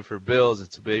to pay for bills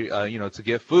and to pay, to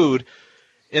get food.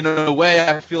 In a way,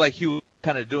 I feel like he was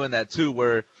kind of doing that too,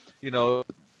 where,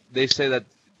 they say that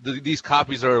these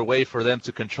copies are a way for them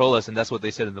to control us, and that's what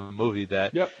they said in the movie.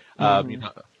 That,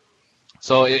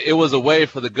 so it was a way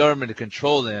for the government to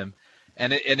control them,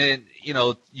 and then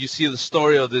you see the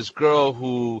story of this girl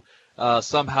who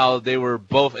somehow they were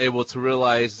both able to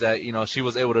realize that she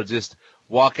was able to just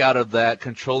walk out of that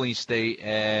controlling state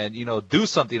and do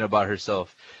something about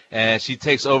herself, and she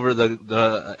takes over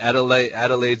the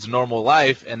Adelaide's normal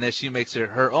life, and then she makes it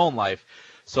her own life.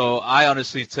 So I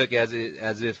honestly took as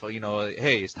if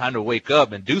hey, it's time to wake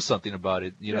up and do something about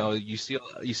it. You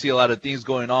see a lot of things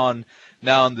going on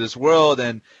now in this world,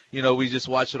 and we just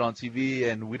watch it on TV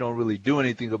and we don't really do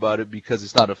anything about it because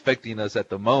it's not affecting us at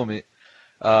the moment.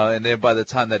 And then by the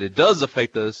time that it does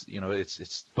affect us,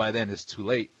 it's by then it's too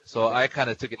late. So I kind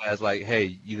of took it as like,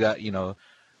 hey, you got,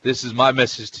 this is my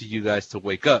message to you guys to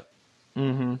wake up.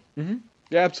 Yeah,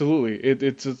 absolutely.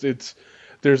 It's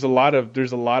there's a lot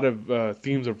of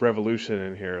themes of revolution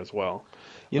in here as well.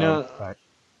 Right.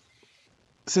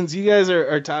 Since you guys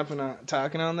are talking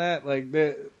on that, like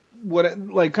what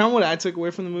I took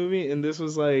away from the movie, and this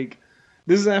is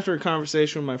after a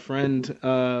conversation with my friend.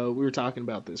 We were talking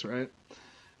about this, right?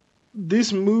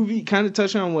 This movie kind of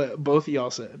touched on what both of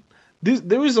y'all said.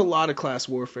 There was a lot of class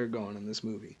warfare going in this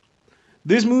movie.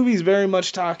 This movie is very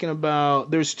much talking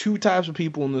about there's two types of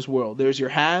people in this world. There's your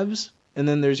haves and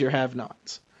then there's your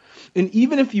have-nots. And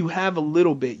even if you have a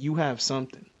little bit, you have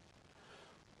something.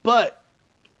 But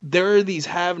there are these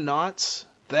have-nots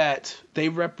that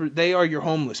they are your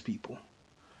homeless people.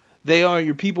 They are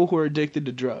your people who are addicted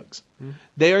to drugs. Mm-hmm.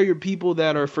 They are your people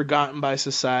that are forgotten by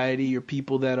society, your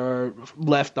people that are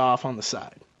left off on the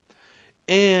side.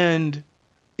 And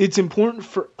it's important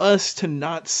for us to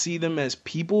not see them as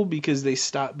people because they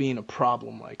stop being a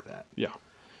problem like that. Yeah.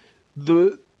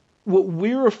 What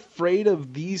we're afraid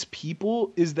of these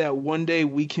people is that one day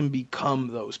we can become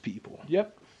those people.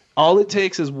 Yep. All it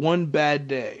takes is one bad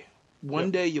day.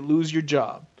 One day you lose your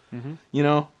job. Mm-hmm. You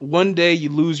know, one day you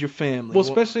lose your family. Well,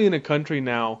 especially in a country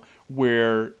now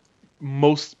where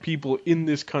most people in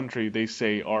this country, they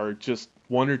say, are just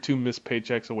 1 or 2 missed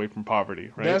paychecks away from poverty,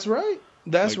 right? That's right.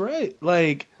 That's right.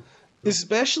 Like,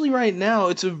 especially right now,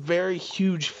 it's a very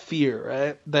huge fear,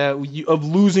 right? Of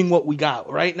losing what we got.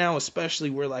 Right now, especially,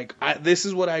 we're like, this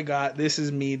is what I got. This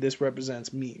is me. This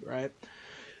represents me, right?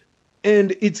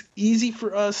 And it's easy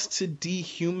for us to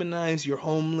dehumanize your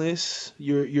homeless,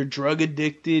 your drug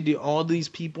addicted, all these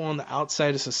people on the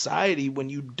outside of society when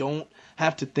you don't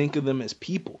have to think of them as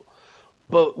people.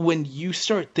 But when you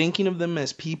start thinking of them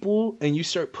as people and you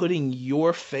start putting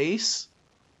your face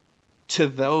to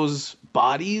those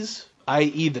bodies,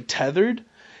 i.e. the tethered,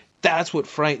 that's what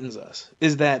frightens us,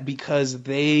 is that because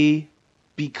they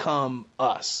become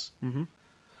us. Mm-hmm.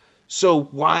 So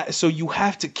you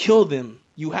have to kill them.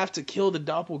 You have to kill the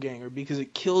doppelganger because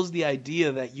it kills the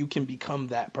idea that you can become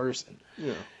that person.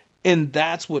 Yeah. And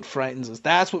that's what frightens us.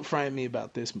 That's what frightened me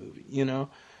about this movie, you know?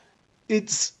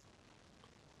 It's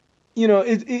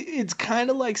kind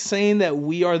of like saying that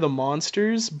we are the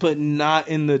monsters, but not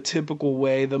in the typical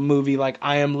way the movie like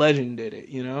I Am Legend did it,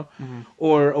 you know? Mm-hmm.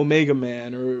 Or Omega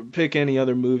Man, or pick any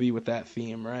other movie with that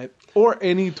theme, right? Or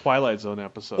any Twilight Zone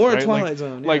episode. Or right? Twilight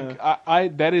Zone, yeah. Like, I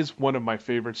that is one of my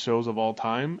favorite shows of all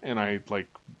time, and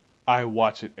I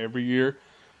watch it every year.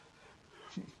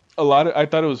 I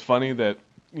thought it was funny that,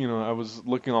 you know, I was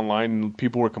looking online and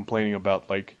people were complaining about,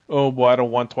 like, oh, well, I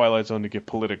don't want Twilight Zone to get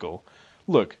political.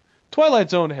 Look, Twilight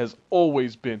Zone has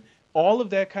always been all of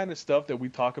that kind of stuff that we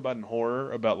talk about in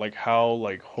horror, about like how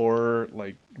like horror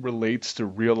like relates to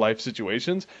real life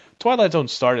situations. Twilight Zone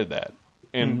started that,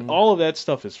 and all of that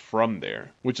stuff is from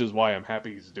there, which is why I'm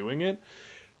happy he's doing it.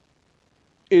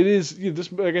 It is, you know,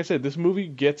 this, like I said, this movie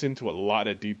gets into a lot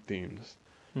of deep themes,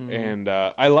 and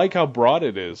I like how broad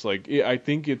it is. Like, I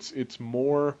think it's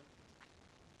more.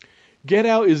 Get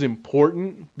Out is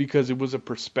important because it was a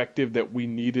perspective that we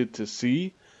needed to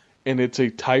see. And it's a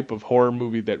type of horror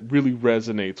movie that really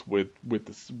resonates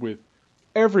with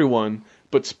everyone,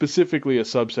 but specifically a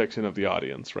subsection of the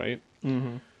audience, right?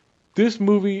 Mm-hmm. This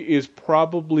movie is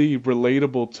probably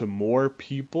relatable to more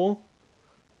people,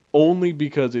 only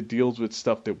because it deals with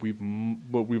stuff that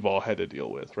we've all had to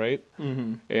deal with, right?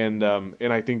 Mm-hmm.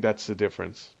 And I think that's the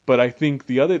difference. But I think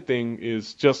the other thing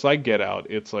is, just like Get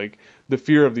Out, it's like the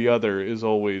fear of the other is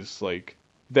always like,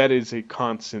 that is a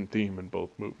constant theme in both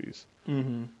movies.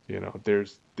 Mm-hmm. You know,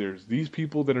 there's these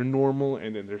people that are normal,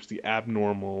 and then there's the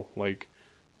abnormal, like,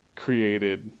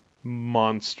 created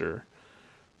monster.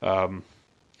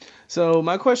 So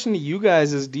my question to you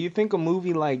guys is, do you think a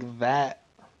movie like that,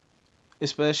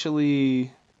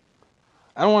 especially,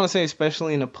 I don't want to say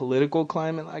especially in a political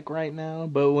climate like right now,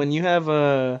 but when you have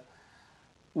but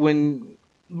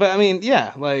I mean,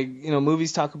 yeah, like, you know,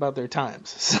 movies talk about their times.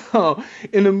 So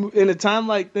in a time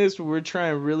like this, where we're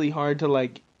trying really hard to,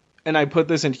 like, and I put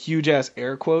this in huge ass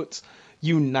air quotes,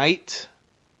 unite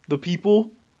the people.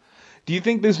 Do you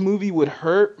think this movie would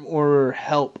hurt or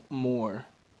help more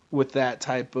with that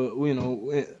type of, you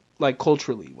know, like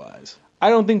culturally wise? I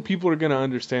don't think people are going to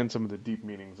understand some of the deep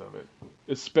meanings of it,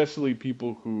 especially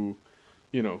people who,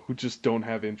 you know, who just don't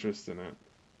have interest in it.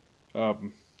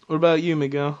 What about you,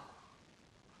 Miguel?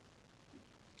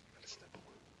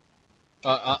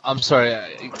 I'm sorry.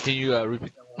 Can you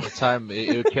repeat that one more time?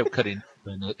 It kept cutting.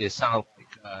 It sounded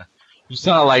like you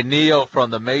sounded like Neo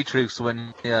from the Matrix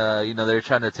when you know, they're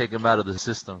trying to take him out of the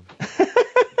system.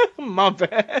 My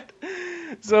bad.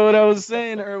 So what I was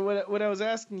saying, or what I was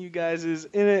asking you guys is,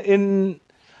 in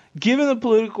given the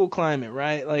political climate,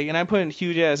 right? Like, and I put in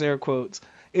huge ass air quotes,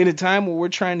 in a time where we're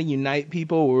trying to unite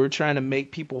people, where we're trying to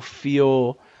make people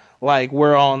feel like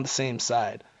we're all on the same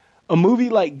side. A movie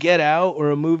like Get Out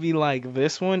or a movie like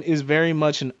this one is very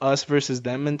much an us versus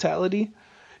them mentality.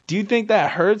 Do you think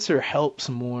that hurts or helps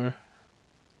more?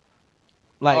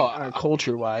 Like,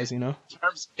 culture-wise, you know?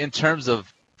 In terms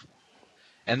of,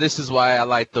 and this is why I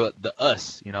like the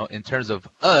us, you know, in terms of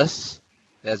us,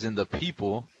 as in the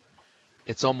people,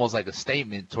 it's almost like a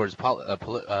statement towards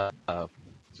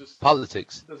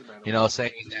politics.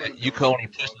 Saying that you can only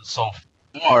push us so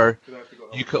far,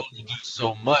 you can only do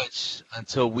so much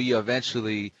until we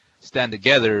eventually stand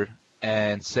together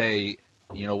and say,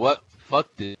 you know what, fuck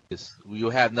this. We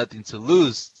have nothing to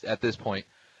lose at this point.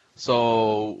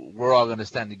 So we're all going to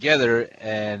stand together,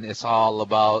 and it's all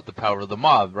about the power of the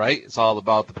mob, right? It's all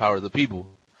about the power of the people.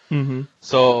 Mm-hmm.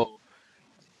 So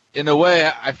in a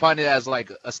way, I find it as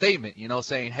like a statement,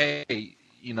 saying, hey,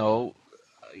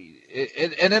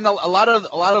 and then a lot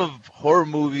of horror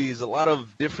movies, a lot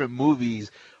of different movies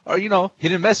are,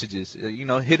 hidden messages,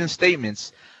 hidden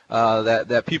statements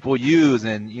that people use,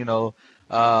 and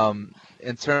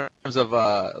in terms of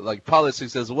like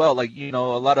politics as well, like a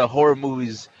lot of horror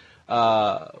movies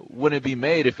wouldn't be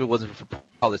made if it wasn't for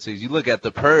politics. You look at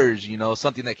The Purge,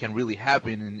 something that can really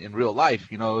happen in real life,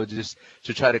 just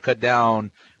to try to cut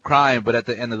down crime, but at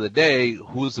the end of the day,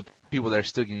 who's the people that are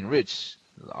still getting rich?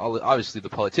 Obviously the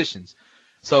politicians.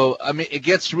 So I mean, it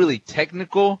gets really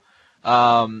technical.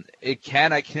 I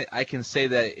can say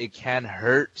that it can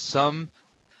hurt some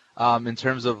in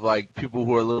terms of like people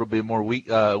who are a little bit more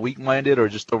weak-minded, or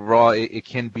just overall it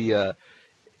can be a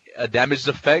damaged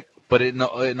effect. But in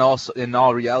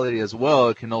all reality as well,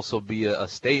 it can also be a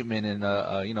statement and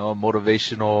a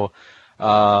motivational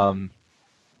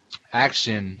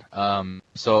action.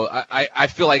 So I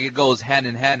feel like it goes hand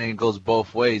in hand, and it goes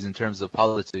both ways in terms of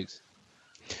politics.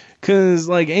 Because,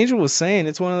 like Angel was saying,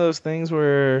 it's one of those things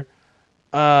where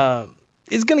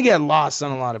it's going to get lost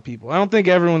on a lot of people. I don't think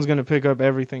everyone's going to pick up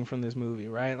everything from this movie,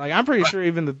 right? Like, I'm pretty sure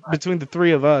even between the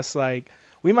three of us, like,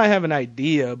 we might have an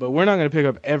idea, but we're not going to pick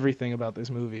up everything about this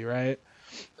movie, right?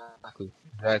 Exactly.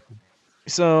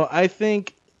 So I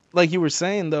think, like you were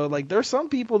saying, though, like, there's some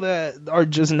people that are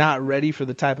just not ready for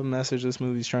the type of message this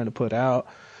movie's trying to put out.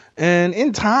 And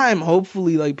in time,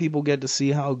 hopefully, like, people get to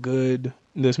see how good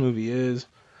this movie is.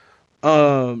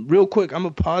 Real quick, I'm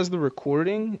gonna pause the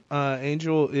recording.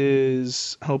 Angel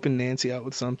is helping Nancy out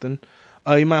with something.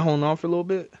 You might hold on for a little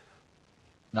bit.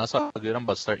 No, it's all good. I'm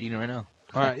about to start eating right now.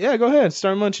 All right, yeah, go ahead.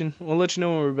 Start munching. We'll let you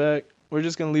know when we're back. We're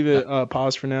just gonna leave it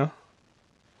pause for now.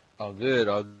 All good.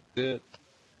 All good.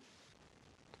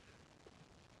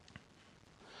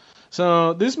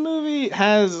 So this movie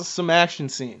has some action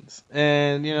scenes,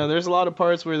 and there's a lot of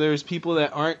parts where there's people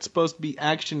that aren't supposed to be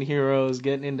action heroes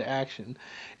getting into action.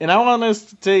 And I want us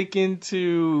to take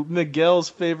into Miguel's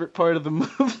favorite part of the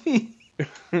movie,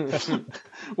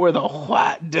 where the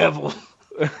white devil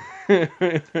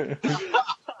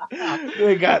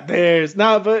they got theirs.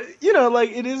 Nah, but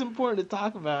like, it is important to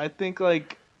talk about. I think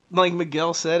like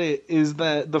Miguel said, it is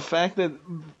that the fact that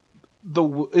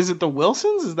is it the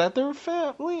Wilsons? Is that their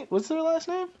family? What's their last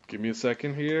name? Give me a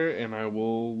second here, and I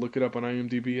will look it up on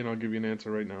IMDb, and I'll give you an answer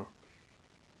right now.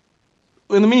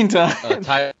 In the meantime,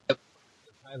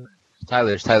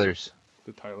 Tyler's. The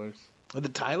Tylers. The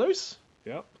Tylers?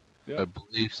 Yep. I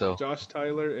believe so. Josh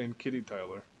Tyler and Kitty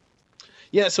Tyler.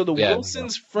 Yeah, so the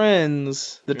Wilsons'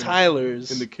 friends, the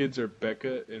Tylers. And the kids are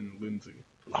Becca and Lindsay.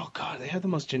 Oh, God, they have the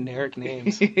most generic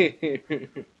names.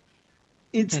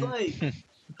 It's like,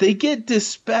 they get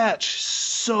dispatched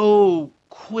so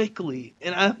quickly,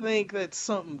 and I think that's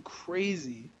something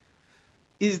crazy,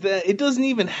 is that it doesn't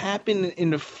even happen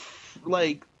in the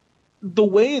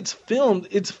way it's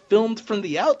filmed from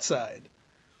the outside.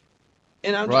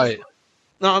 And I'm right.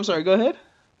 No, I'm sorry, go ahead.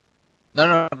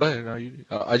 No, go ahead.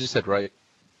 No, I just said right.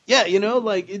 Yeah,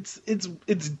 like it's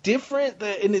different,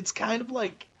 and it's kind of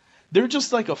like they're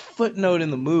just like a footnote in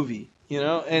the movie,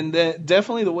 and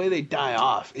definitely the way they die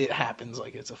off, it happens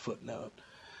like it's a footnote.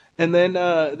 And then,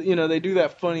 they do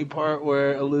that funny part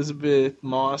where Elizabeth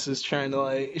Moss is trying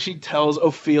to, she tells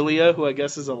Ophelia, who I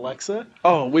guess is Alexa.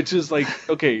 Oh, which is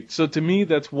okay, so to me,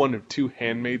 that's one of two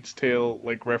Handmaid's Tale,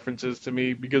 references to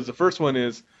me, because the first one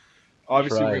is,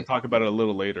 obviously we're going to talk about it a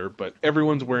little later, but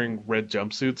everyone's wearing red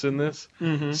jumpsuits in this.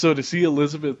 Mm-hmm. So to see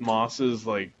Elizabeth Moss's,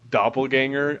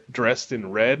 doppelganger dressed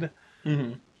in red,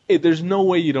 mm-hmm. There's no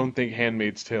way you don't think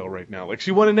Handmaid's Tale right now.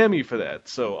 She won an Emmy for that.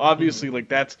 So obviously,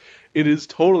 it is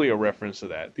totally a reference to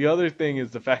that. The other thing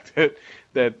is the fact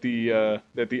that the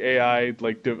AI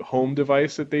home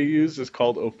device that they use is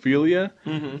called Ophelia,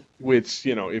 mm-hmm. which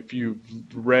if you've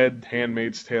read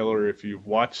Handmaid's Tale or if you've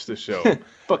watched the show,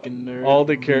 fucking nerd. All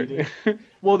the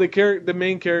the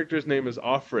main character's name is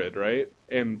Offred, right?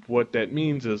 And what that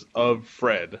means is of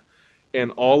Fred.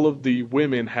 And all of the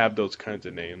women have those kinds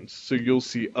of names. So you'll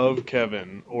see of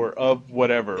Kevin or of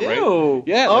whatever, right? Ew,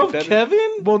 yeah, of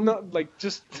Kevin? Well, not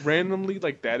just randomly,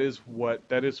 that is what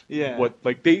yeah. what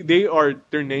they are,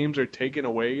 their names are taken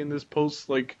away in this post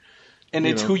And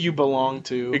it's who you belong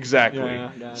to. Exactly.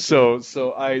 Yeah, gotcha. So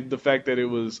the fact that it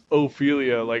was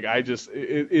Ophelia, like I just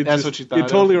it That's just, what you thought it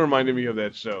totally of? reminded me of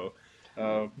that show.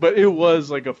 But it was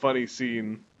like a funny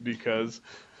scene because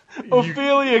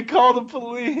Ophelia, call the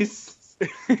police.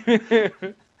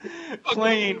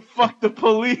 Playing "Fuck the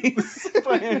Police"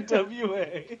 by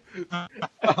NWA.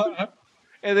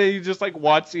 and then you just like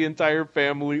watch the entire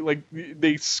family, like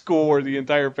they score the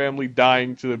entire family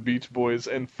dying to the Beach Boys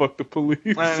and "Fuck the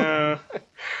Police." I know.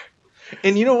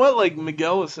 And you know what? Like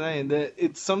Miguel was saying, that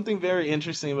it's something very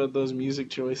interesting about those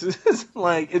music choices.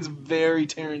 Like it's very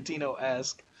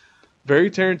Tarantino-esque.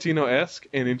 Very Tarantino-esque,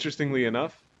 and interestingly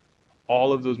enough,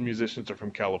 all of those musicians are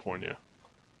from California.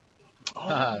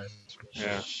 Oh,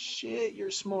 Yeah. shit,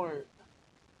 you're smart.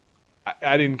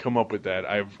 I didn't come up with that.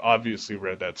 I've obviously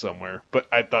read that somewhere, but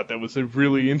I thought that was a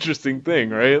really interesting thing,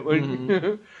 right?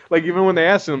 Like, like even when they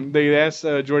asked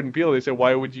Jordan Peele, they said,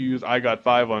 "Why would you use I Got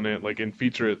Five on it, like, and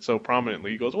feature it so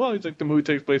prominently?" He goes, "Well, he's like the movie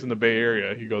takes place in the Bay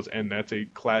Area." He goes, "And that's a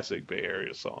classic Bay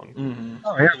Area song." Mm-hmm.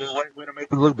 Oh yeah, well, way to make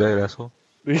it look bad, asshole.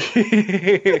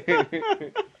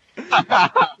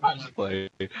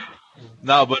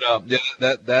 No, but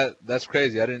yeah, that's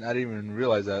crazy. I didn't even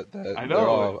realize that. I they're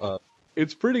know. all,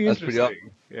 It's pretty That's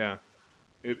interesting. pretty Yeah.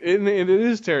 And it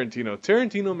is Tarantino.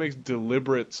 Tarantino makes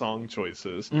deliberate song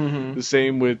choices. Mm-hmm. The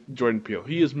same with Jordan Peele.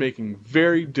 He is making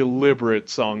very deliberate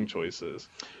song choices.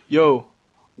 Yo,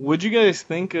 what'd you guys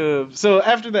think of... So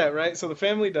after that, right? So the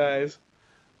family dies,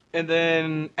 and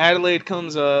then Adelaide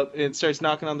comes up and starts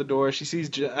knocking on the door. She sees,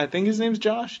 I think his name's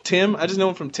Josh? Tim? I just know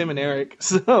him from Tim and Eric.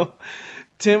 So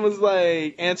Tim was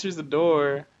like, answers the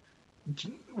door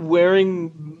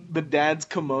wearing the dad's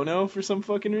kimono for some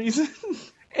fucking reason.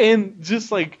 And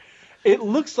just like it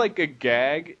looks like a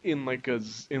gag in like a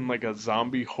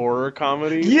zombie horror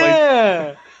comedy.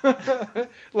 Yeah.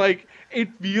 Like it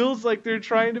feels like they're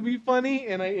trying to be funny,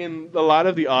 and a lot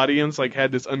of the audience like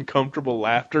had this uncomfortable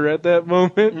laughter at that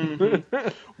moment. Mm-hmm.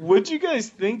 What'd you guys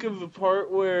think of the part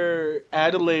where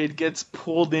Adelaide gets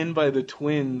pulled in by the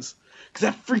twins? Because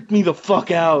that freaked me the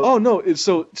fuck out. Oh no!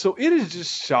 So it is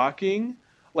just shocking.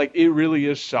 Like it really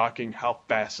is shocking how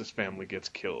fast this family gets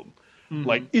killed. Mm-hmm.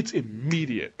 Like it's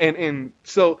immediate, and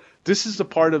so this is the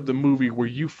part of the movie where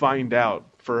you find out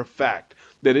for a fact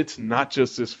that it's not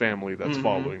just this family that's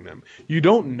following them. You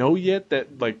don't know yet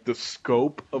that like the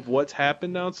scope of what's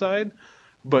happened outside,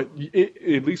 but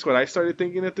at least what I started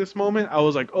thinking at this moment, I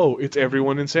was like, oh, it's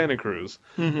everyone in Santa Cruz.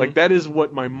 Mm-hmm. Like that is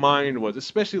what my mind was,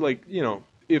 especially like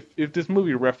if this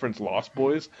movie referenced Lost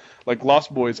Boys, like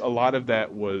Lost Boys, a lot of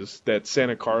that was that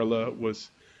Santa Carla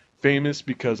was famous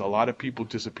because a lot of people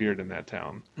disappeared in that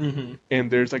town. Mm-hmm.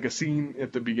 And there's like a scene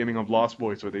at the beginning of Lost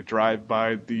Boys where they drive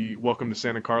by the Welcome to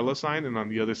Santa Carla sign, and on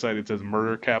the other side it says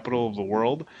Murder Capital of the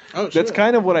World. Oh, That's shit.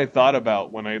 kind of what I thought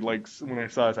about when I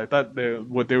saw this. I thought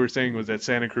what they were saying was that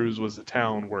Santa Cruz was the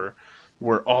town where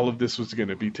all of this was going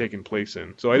to be taking place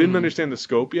in. So I didn't understand the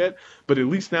scope yet, but at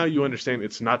least now you understand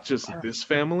it's not just this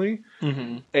family.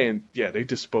 Mm-hmm. And yeah, they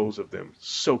dispose of them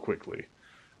so quickly.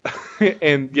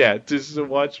 And yeah, just to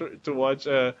watch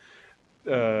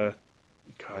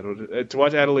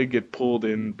Adelaide get pulled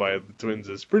in by the twins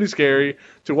is pretty scary.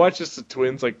 To watch just the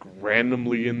twins like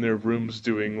randomly in their rooms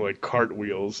doing like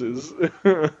cartwheels is.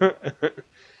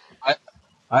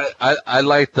 I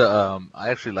like I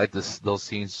actually like those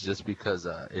scenes just because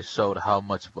it showed how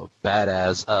much of a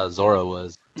badass Zora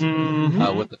was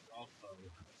with the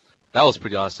that was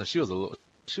pretty awesome. She was a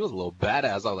little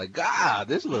badass. I was like, God,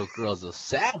 this little girl's a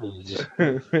savage.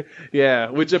 Yeah,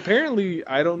 which apparently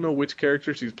I don't know which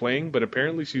character she's playing, but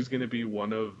apparently she's going to be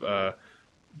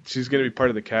she's going to be part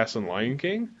of the cast in Lion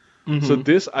King.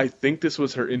 Mm-hmm. So I think this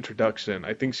was her introduction.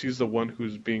 I think she's the one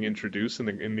who's being introduced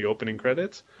in the opening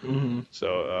credits. Mm-hmm.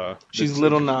 So she's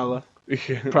Little Nala.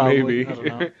 Yeah, Probably. maybe. I don't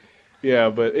know. Yeah,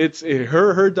 but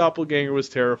her doppelganger was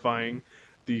terrifying.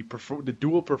 The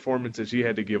dual performance that she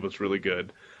had to give was really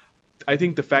good. I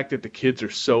think the fact that the kids are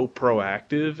so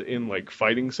proactive in like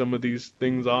fighting some of these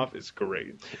things off is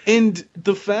great. And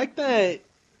the fact that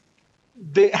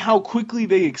how quickly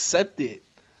they accept it.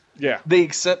 Yeah. They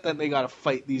accept that they gotta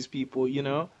fight these people, you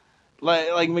know?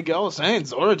 Like Miguel was saying,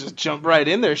 Zora just jumped right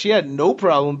in there. She had no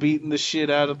problem beating the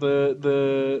shit out of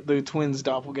the twins'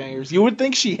 doppelgangers. You would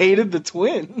think she hated the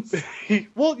twins.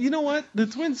 Well, you know what? The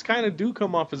twins kind of do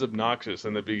come off as obnoxious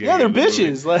in the beginning. Yeah, they're of the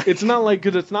bitches. movie. Like, it's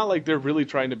not like they're really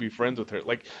trying to be friends with her.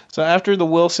 Like, so after the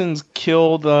Wilsons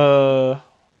kill the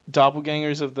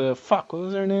doppelgangers of the what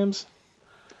was their names?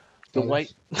 The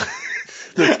white.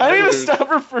 I need to stop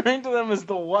referring to them as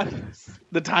the whites.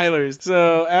 The Tylers.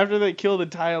 So after they kill the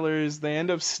Tylers, they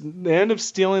end up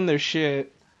stealing their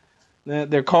shit,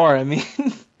 their car. I mean,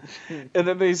 And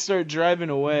then they start driving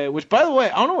away. Which, by the way,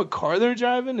 I don't know what car they're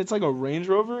driving. It's like a Range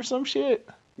Rover or some shit.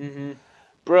 Mm-hmm.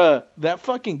 Bruh, that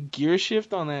fucking gear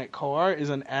shift on that car is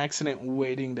an accident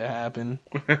waiting to happen.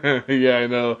 Yeah, I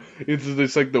know.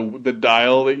 It's like the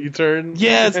dial that you turn.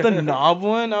 Yeah, it's the knob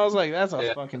one. I was like, that's a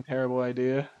Yeah. fucking terrible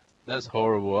idea. That's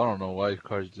horrible. I don't know why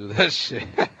cars do that shit.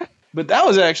 But that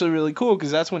was actually really cool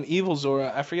because that's when Evil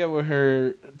Zora, I forget what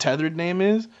her tethered name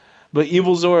is, but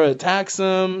Evil Zora attacks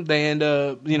them. They end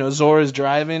up, Zora's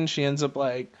driving. She ends up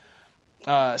like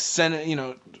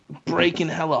sending, breaking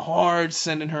hella hard,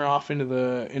 sending her off into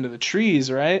the trees,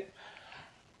 right?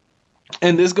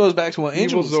 And this goes back to what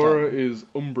Angel Evil was Zora talking. is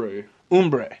Umbre.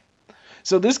 Umbre.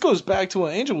 So this goes back to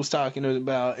what Angel was talking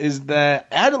about, is that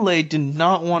Adelaide did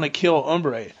not want to kill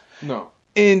Umbre. No.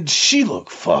 And she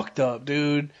looked fucked up,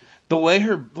 dude. The way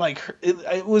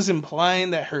it was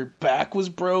implying that her back was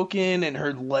broken and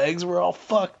her legs were all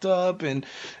fucked up, and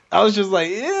I was just like,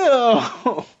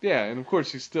 ew. Yeah, and of course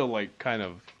she's still like kind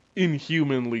of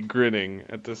inhumanly grinning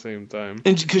at the same time.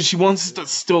 And because she wants to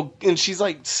still, and she's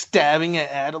like stabbing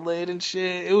at Adelaide and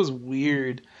shit. It was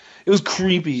weird. It was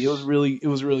creepy. It was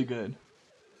really good.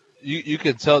 You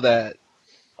could tell that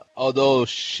although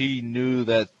she knew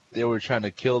that they were trying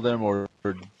to kill them or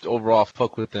overall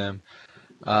fuck with them,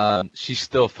 she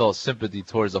still felt sympathy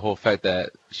towards the whole fact that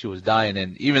she was dying.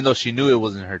 And even though she knew it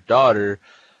wasn't her daughter,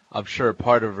 I'm sure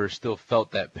part of her still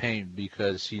felt that pain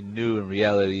because she knew in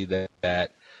reality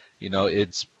that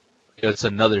it's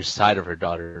another side of her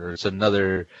daughter, or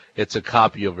it's a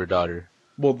copy of her daughter.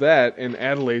 Well, that and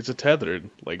Adelaide's a tethered.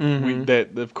 Like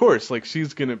Mm-hmm. of course, like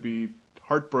she's gonna be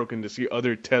heartbroken to see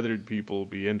other tethered people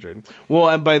be injured. Well,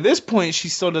 and by this point, she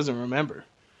still doesn't remember.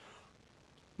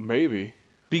 Maybe.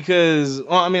 Because,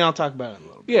 well, I mean, I'll talk about it in a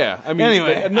little bit. Yeah, I mean,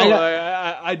 Anyway, but,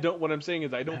 no, I don't. What I'm saying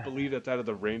is, I don't believe that's out of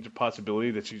the range of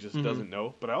possibility that she just doesn't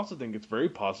know. But I also think it's very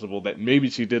possible that maybe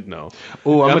she did know.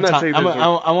 Oh, I'm not saying there's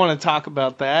I want to talk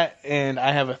about that, and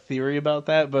I have a theory about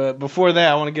that. But before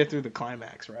that, I want to get through the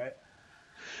climax, right?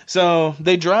 So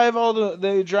they drive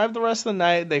the rest of the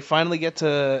night. They finally get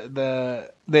to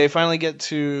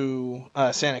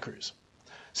Santa Cruz.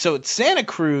 So at Santa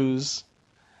Cruz,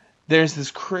 there's this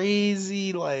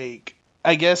crazy, like,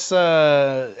 I guess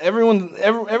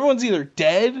everyone's either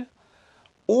dead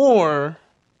or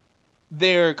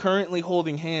they're currently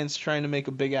holding hands trying to make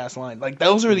a big ass line. Like,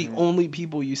 those are the only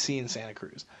people you see in Santa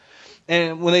Cruz.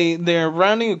 And when they're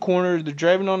rounding a corner, they're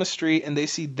driving on the street and they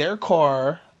see their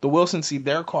car, the Wilsons see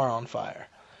their car on fire.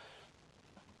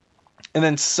 And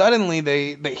then suddenly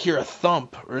they hear a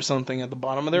thump or something at the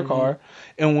bottom of their car.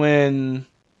 And when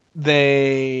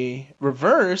they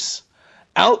reverse,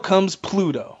 out comes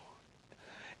Pluto.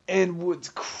 And what's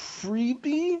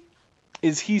creepy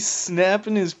is he's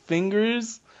snapping his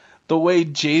fingers the way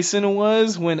Jason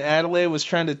was when Adelaide was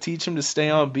trying to teach him to stay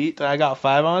on beat. I got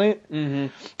 5 on it. Mm-hmm.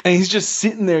 And he's just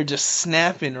sitting there just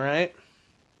snapping, right?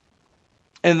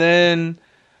 And then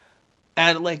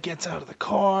Adelaide gets out of the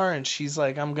car and she's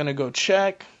like, I'm going to go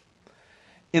check.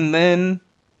 And then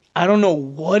I don't know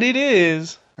what it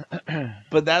is,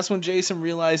 but that's when Jason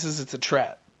realizes it's a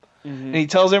trap. And he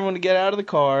tells everyone to get out of the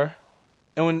car.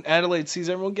 And when Adelaide sees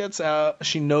everyone gets out,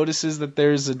 she notices that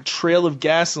there's a trail of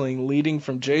gasoline leading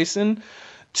from Jason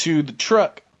to the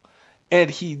truck. And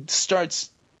he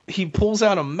pulls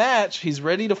out a match. He's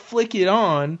ready to flick it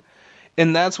on.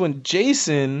 And that's when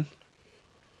Jason,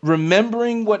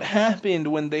 remembering what happened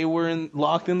when they were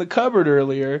locked in the cupboard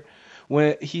earlier,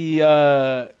 when he,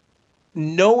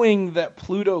 knowing that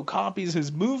Pluto copies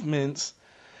his movements,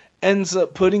 ends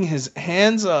up putting his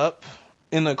hands up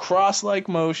in a cross-like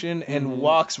motion and he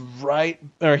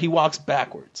walks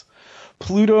backwards.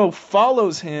 Pluto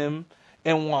follows him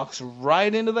and walks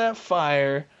right into that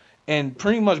fire and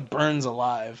pretty much burns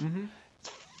alive. It's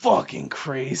fucking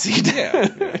crazy.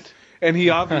 Yeah. And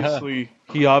he obviously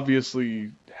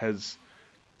has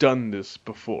done this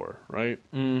before, right?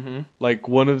 Mm-hmm. Like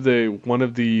one of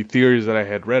the theories that I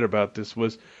had read about this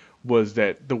was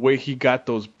that the way he got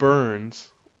those burns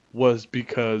was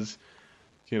because,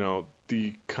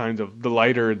 the kind of the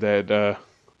lighter that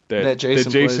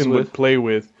Jason would play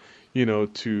with,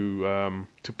 to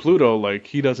Pluto, like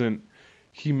he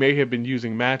may have been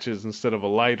using matches instead of a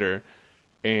lighter,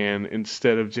 and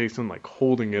instead of Jason like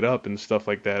holding it up and stuff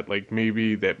like that, like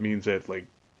maybe that means that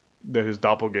that his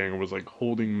doppelganger was like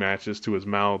holding matches to his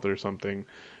mouth or something,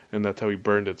 and that's how he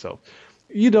burned itself.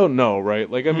 You don't know, right?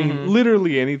 Like, I mean,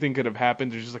 literally anything could have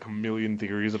happened. There's just like a million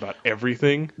theories about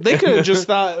everything. They could have just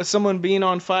thought someone being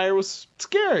on fire was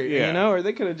scary, Yeah. Or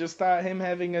they could have just thought him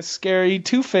having a scary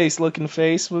Two-Face looking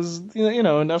face was,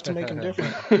 enough to make him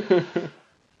different.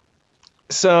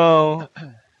 So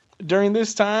during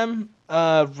this time,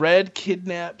 Red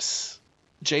kidnaps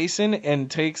Jason and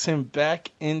takes him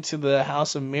back into the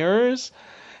House of Mirrors,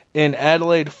 and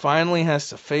Adelaide finally has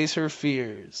to face her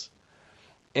fears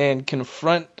and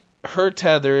confront her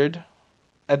tethered.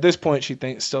 At this point, she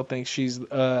still thinks she's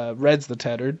Red's the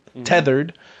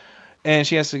tethered, and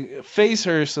she has to face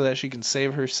her so that she can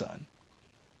save her son.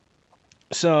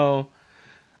 So,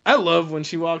 I love when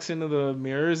she walks into the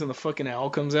mirrors and the fucking owl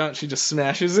comes out and she just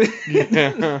smashes it.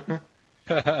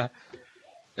 Yeah.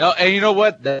 No, and you know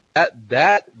what?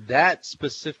 That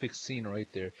specific scene right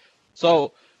there.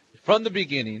 So, from the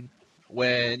beginning,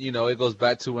 when it goes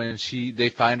back to when they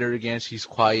find her again, she's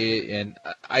quiet, and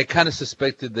I kind of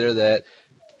suspected there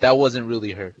that wasn't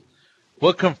really her.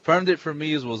 What confirmed it for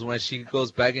me was when she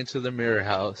goes back into the mirror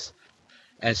house,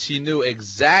 and she knew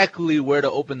exactly where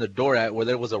to open the door at, where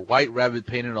there was a white rabbit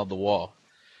painted on the wall.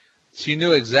 She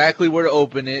knew exactly where to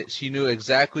open it. She knew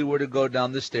exactly where to go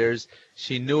down the stairs.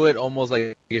 She knew it almost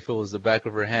like if it was the back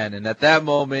of her hand. And at that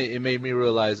moment, it made me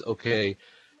realize, okay,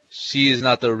 she is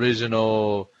not the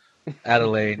original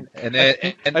Adelaide.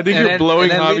 I I think you're blowing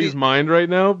Javi's mind right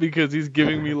now because he's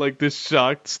giving me like this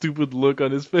shocked, stupid look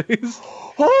on his face.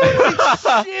 Holy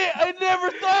shit! I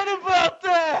never thought about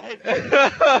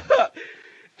that.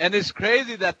 And it's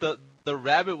crazy that the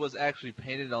rabbit was actually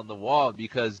painted on the wall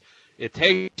because it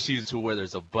takes you to where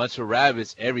there's a bunch of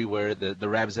rabbits everywhere, the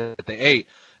rabbits that they ate.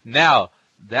 Now,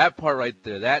 that part right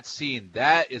there, that scene,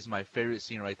 that is my favorite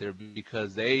scene right there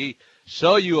because they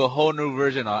show you a whole new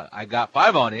version. I got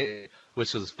 5 on it,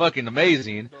 which was fucking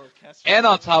amazing. And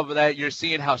on top of that, you're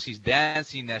seeing how she's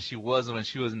dancing as she was when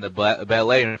she was in the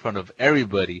ballet in front of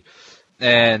everybody.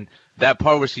 And that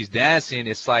part where she's dancing,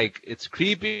 it's like, it's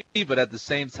creepy, but at the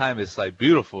same time, it's like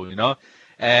beautiful,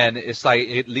 And it's like,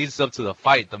 it leads up to the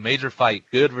fight, the major fight,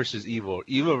 good versus evil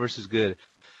versus good.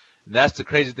 And that's the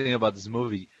crazy thing about this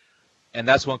movie. And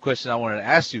that's one question I wanted to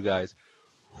ask you guys.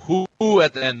 Who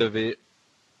at the end of it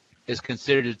is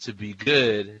considered to be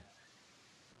good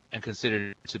and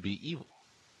considered to be evil?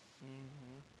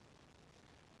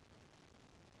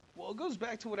 Well, it goes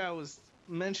back to what I was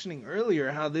mentioning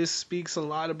earlier, how this speaks a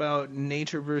lot about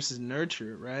nature versus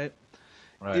nurture, right?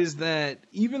 Is that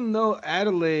even though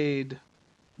Adelaide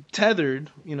tethered,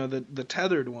 the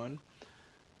tethered one,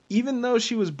 even though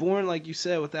she was born, like you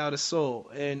said, without a soul,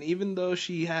 and even though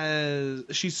she's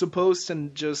supposed to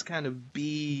just kind of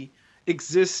be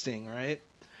existing, right?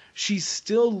 She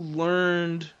still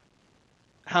learned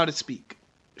how to speak.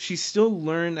 She still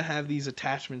learned to have these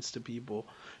attachments to people.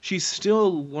 She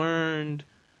still learned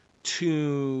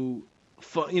to,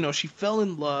 she fell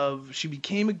in love. She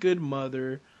became a good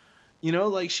mother.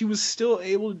 She was still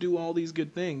able to do all these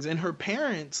good things. And her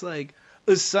parents,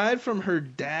 aside from her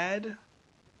dad,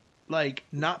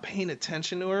 not paying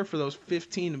attention to her for those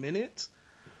 15 minutes,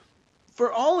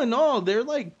 for all in all, they're,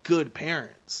 good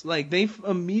parents. They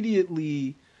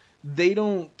immediately, they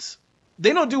don't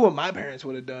do what my parents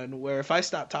would have done, where if I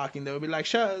stopped talking, they would be like,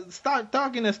 stop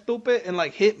talking, that's stupid, and,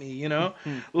 hit me,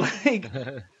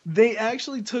 They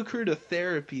actually took her to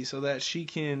therapy so that she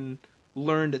can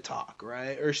learn to talk,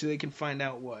 right? Or so they can find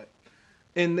out what.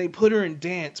 And they put her in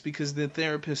dance because the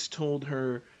therapist told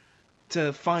her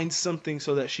to find something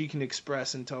so that she can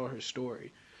express and tell her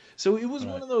story. So it was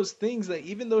one of those things that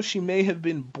even though she may have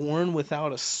been born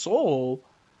without a soul,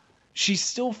 she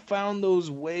still found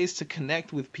those ways to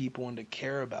connect with people and to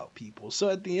care about people. So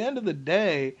at the end of the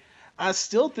day, I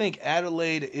still think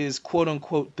Adelaide is quote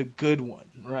unquote the good one,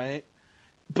 right?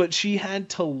 But she had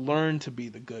to learn to be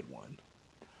the good one.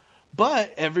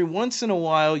 But every once in a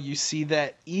while, you see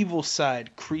that evil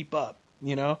side creep up,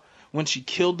 when she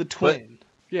killed the twin.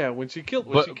 When she killed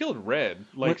Red,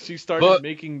 she started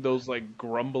making those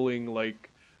grumbling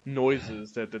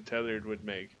noises that the tethered would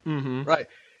make. Mm-hmm. Right.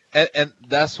 And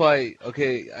that's why,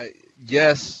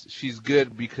 yes, she's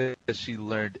good because she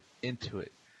learned into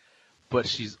it. But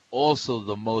she's also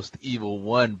the most evil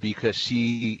one because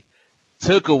she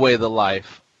took away the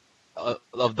life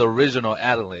of the original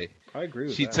Adelaide. I agree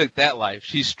with that. She took that life.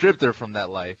 She stripped her from that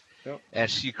life. Yep. And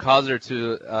she caused her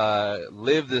to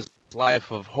live this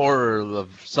life of horror, of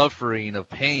suffering, of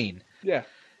pain. Yeah.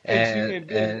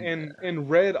 And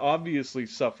Red obviously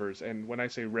suffers, and when I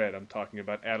say Red, I'm talking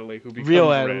about Adelaide, who becomes real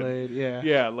Red. Adelaide, yeah.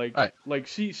 Yeah,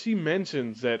 she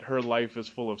mentions that her life is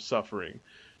full of suffering.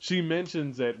 She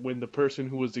mentions that when the person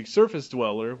who was the surface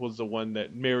dweller was the one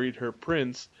that married her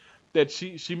prince, that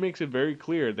she makes it very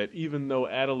clear that even though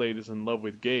Adelaide is in love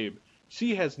with Gabe,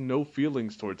 she has no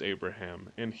feelings towards Abraham,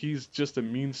 and he's just a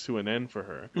means to an end for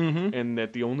her. Mm-hmm. And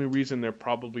that the only reason they're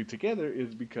probably together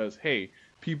is because, hey,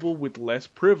 people with less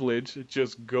privilege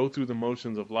just go through the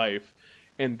motions of life,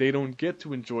 and they don't get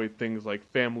to enjoy things like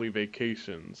family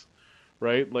vacations,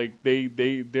 right? Like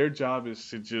their job is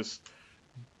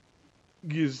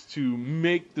to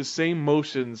make the same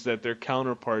motions that their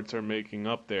counterparts are making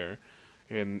up there,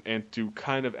 and to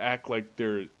kind of act like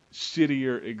their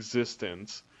shittier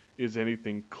existence is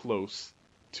anything close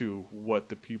to what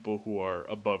the people who are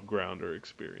above ground are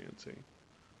experiencing.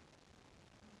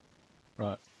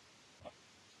 Right.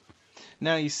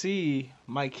 Now you see,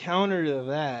 my counter to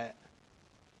that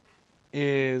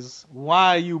is,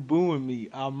 why you booing me?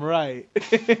 I'm right.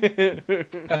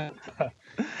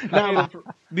 Now,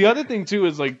 the other thing too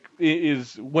is like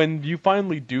is when you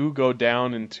finally do go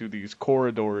down into these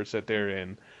corridors that they're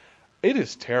in, it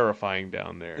is terrifying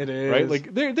down there. It is. Right?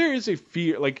 Like there is a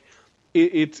fear. Like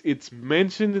it's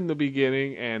mentioned in the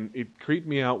beginning, and it creeped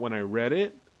me out when I read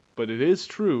it. But it is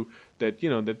true that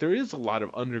that there is a lot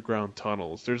of underground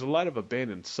tunnels. There's a lot of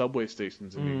abandoned subway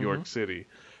stations in New York City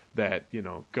that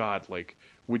God, like,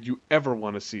 would you ever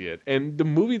want to see it? And the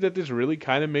movie that this really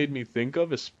kind of made me think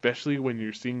of, especially when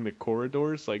you're seeing the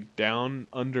corridors like down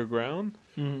underground.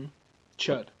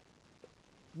 Chud.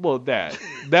 Well, that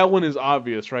one is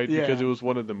obvious, right? Yeah. Because it was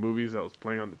one of the movies that was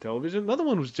playing on the television. Another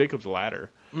one was Jacob's Ladder.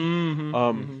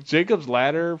 Mm-hmm. Jacob's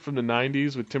Ladder from the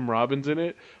 90s with Tim Robbins in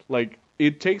it. Like,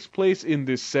 it takes place in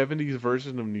this 70s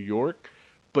version of New York,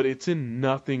 but it's in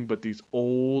nothing but these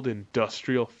old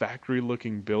industrial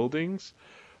factory-looking buildings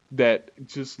that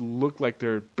just look like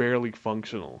they're barely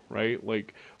functional, right?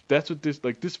 Like, that's what this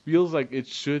feels like. It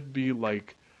should be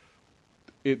like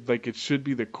it should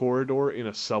be the corridor in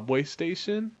a subway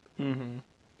station. Mm-hmm.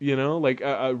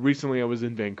 Recently I was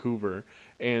in Vancouver,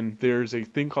 and there's a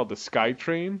thing called the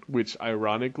SkyTrain, which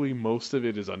ironically most of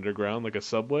it is underground, like a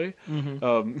subway.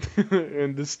 Mm-hmm.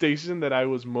 And the station that I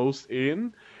was most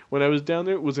in when I was down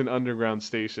there was an underground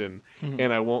station.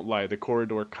 And I won't lie, the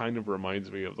corridor kind of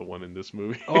reminds me of the one in this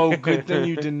movie. Oh, good thing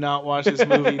you did not watch this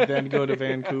movie, then go to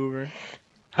Vancouver.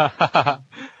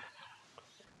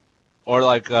 Or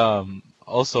like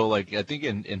also like I think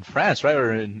in France, right?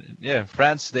 Or in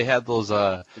France they had those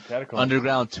The catacombs.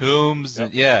 underground tombs. Yep.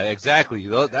 And, yeah, exactly.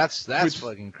 That's Which-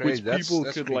 fucking crazy. Which people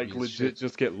that's could creepy like as legit shit.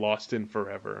 just get lost in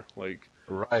forever. Like,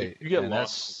 Right. you get And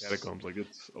lost in the catacombs, like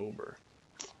it's over.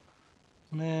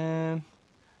 Man,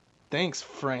 thanks,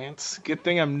 France. Good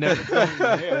thing I'm never going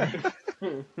there.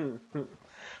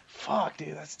 Fuck,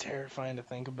 dude, that's terrifying to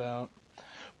think about.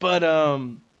 But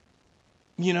going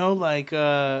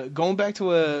back to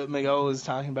what Miguel was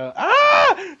talking about.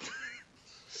 Ah!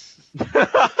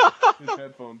 His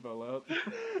headphone fell out.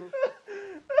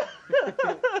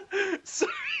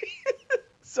 Sorry.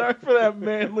 Sorry for that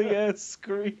manly ass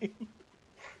scream.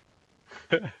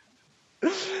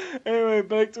 Anyway,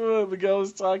 back to what Miguel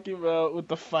was talking about with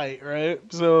the fight, right?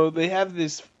 So they have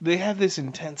this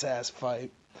intense ass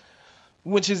fight,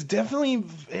 which is definitely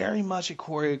very much a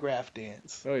choreographed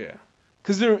dance. Oh yeah.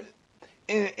 Cause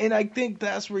and I think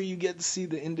that's where you get to see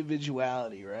the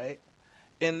individuality, right?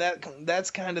 And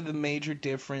that's kind of the major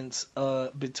difference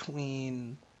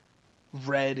between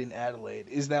Red and Adelaide,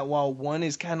 is that while one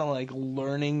is kind of like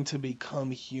learning to become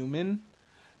human,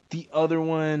 the other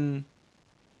one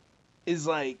is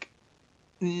like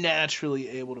naturally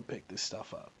able to pick this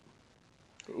stuff up.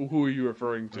 Who are you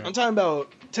referring to? I'm talking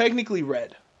about technically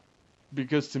Red.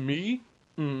 Because to me,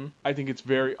 I think it's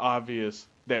very obvious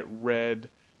that Red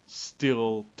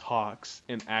still talks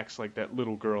and acts like that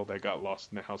little girl that got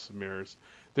lost in the House of Mirrors.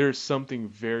 There's something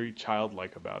very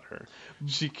childlike about her.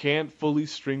 She can't fully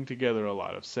string together a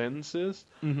lot of sentences.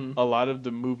 A lot of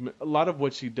the movement, a lot of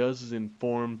what she does is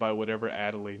informed by whatever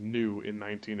Adelaide knew in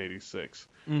 1986.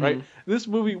 Right? This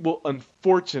movie,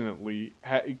 unfortunately,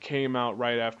 it came out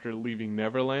right after Leaving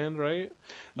Neverland, right?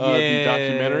 The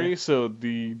documentary. So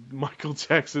the Michael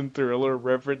Jackson Thriller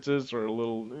references are a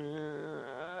little.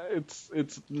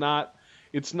 It's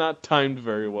not timed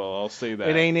very well. I'll say that.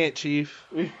 It ain't it, Chief.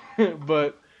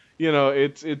 But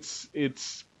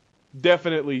it's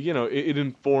definitely it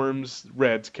informs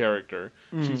Red's character.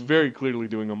 She's very clearly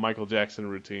doing a Michael Jackson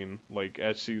routine, like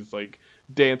as she's like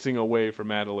dancing away from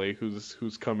Adelaide,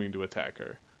 who's coming to attack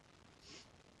her.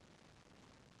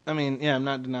 I mean, yeah, I'm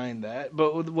not denying that,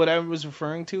 but what I was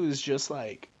referring to is just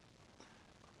like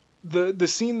the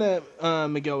scene that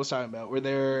Miguel was talking about, where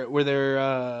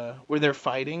they're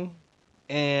fighting,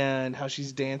 and how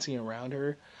she's dancing around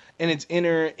her, and it's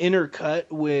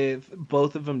intercut with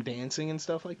both of them dancing and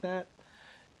stuff like that,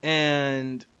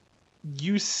 and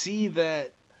you see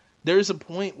that there's a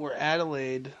point where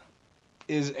Adelaide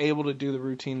is able to do the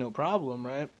routine no problem,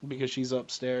 right? Because she's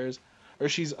upstairs, or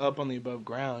she's up on the above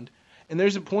ground. And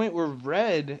there's a point where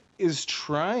Red is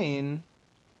trying,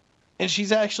 and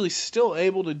she's actually still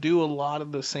able to do a lot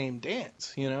of the same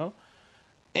dance, you know?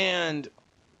 And,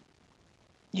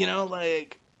 you know,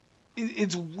 like,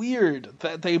 it's weird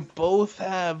that they both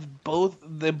have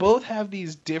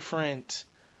these different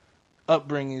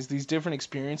upbringings, these different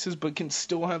experiences, but can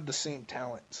still have the same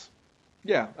talents.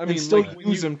 Yeah, I mean, And still like,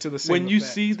 use them to the same when you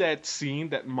effect. see that scene,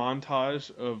 that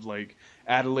montage of like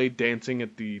Adelaide dancing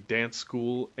at the dance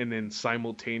school, and then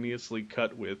simultaneously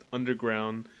cut with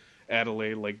underground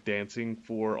Adelaide like dancing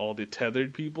for all the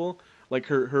tethered people, like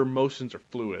her motions are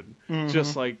fluid,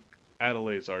 just like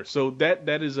Adelaide's are. So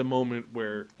that is a moment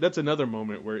where that's another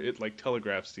moment where it like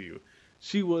telegraphs to you,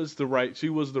 she was the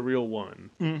real one.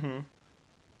 Mm-hmm.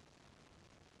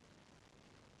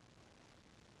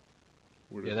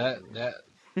 Yeah,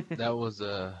 that was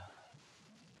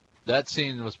that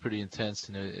scene was pretty intense,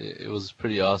 and it was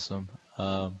pretty awesome.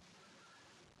 I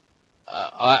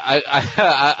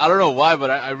don't know why, but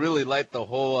I really liked the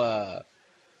whole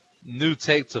new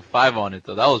take to 5 on it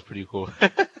though. That was pretty cool.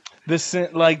 The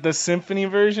symphony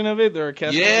version of it, the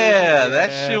orchestral Yeah, version?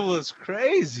 that shit was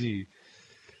crazy.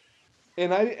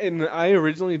 And I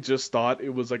originally just thought it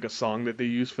was like a song that they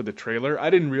used for the trailer. I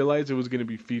didn't realize it was going to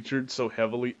be featured so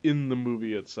heavily in the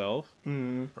movie itself.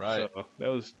 Right. So that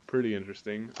was pretty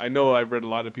interesting. I know I've read a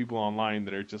lot of people online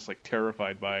that are just like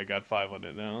terrified by I Got 5 on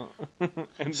it now,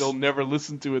 and they'll never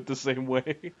listen to it the same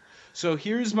way. So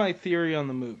here's my theory on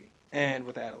the movie and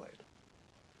with Adelaide.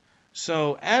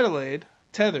 So Adelaide,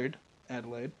 tethered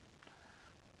Adelaide,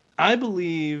 I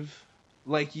believe,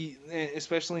 like,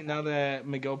 especially now that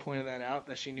Miguel pointed that out,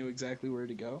 that she knew exactly where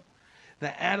to go,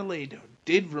 that Adelaide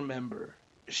did remember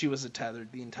she was a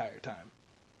tethered the entire time.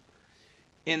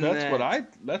 And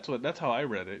That's how I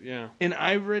read it. Yeah. And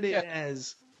I read it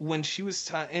as when she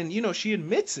was and you know, she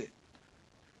admits it.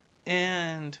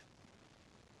 And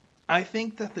I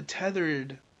think that the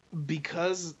tethered,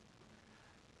 because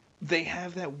they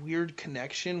have that weird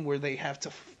connection where they have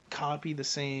to copy the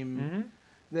same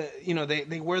you know,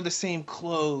 they wear the same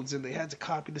clothes and they had to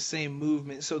copy the same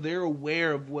movement, so they're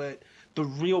aware of what the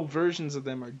real versions of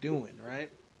them are doing, right?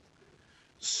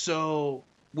 So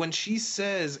when she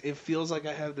says, it feels like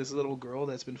I have this little girl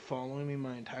that's been following me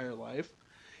my entire life,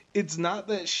 it's not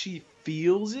that she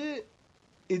feels it,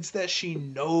 it's that she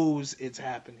knows it's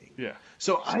happening. Yeah.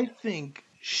 So I think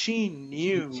she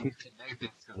knew. She's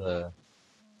connected to the...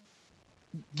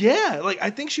 Yeah, like, I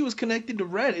think she was connected to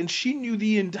Red, and she knew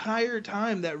the entire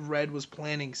time that Red was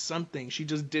planning something. She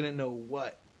just didn't know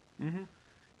what.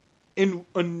 In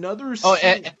another scene...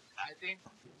 and I think...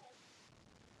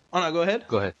 Oh, no, go ahead.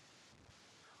 Go ahead.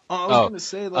 Oh, I was going to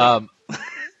say, like...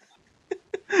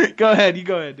 Go ahead,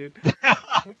 dude.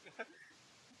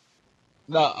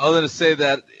 No, I was going to say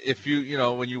that if you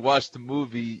know, when you watch the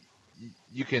movie,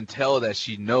 you can tell that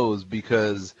she knows,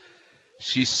 because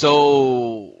she's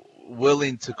so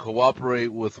willing to cooperate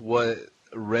with what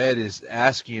Red is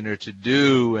asking her to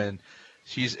do, and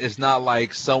it's not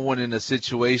like someone in a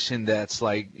situation that's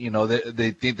like, you know,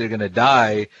 they think they're gonna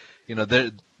die, you know,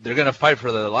 they're gonna fight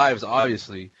for their lives,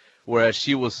 obviously, whereas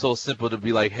she was so simple to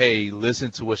be like, hey,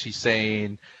 listen to what she's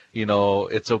saying, you know,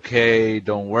 it's okay,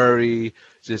 don't worry,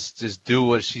 just do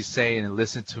what she's saying and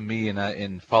listen to me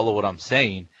and follow what I'm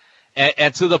saying,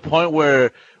 and to the point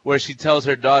where she tells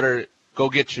her daughter, go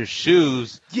get your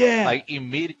shoes. Yeah. Like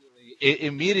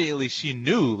immediately she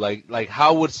knew. Like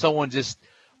how would someone just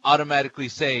automatically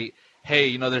say, hey,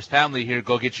 you know, there's family here,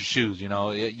 go get your shoes, you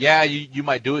know? Yeah, you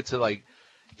might do it to like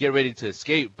get ready to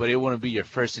escape, but it wouldn't be your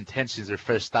first intentions or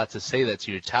first thought to say that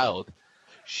to your child.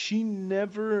 She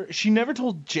never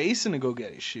told Jason to go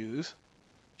get his shoes.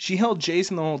 She held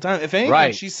Jason the whole time. If anything,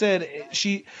 right. She said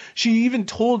she even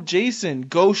told Jason,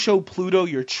 go show Pluto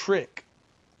your trick.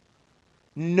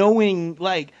 Knowing,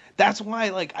 like, that's why,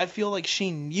 like, I feel like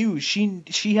she knew, she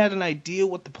had an idea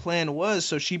what the plan was,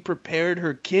 so she prepared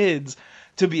her kids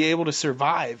to be able to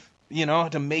survive, you know,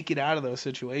 to make it out of those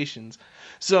situations.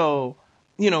 So,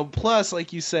 you know, plus,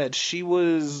 like you said, she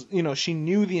was, you know, she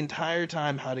knew the entire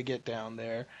time how to get down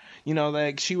there, you know,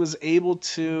 like, she was able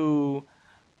to,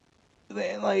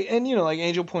 like, and, you know, like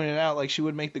Angel pointed out, like, she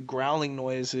would make the growling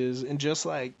noises, and just,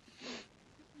 like,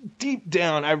 deep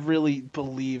down, I really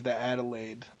believe that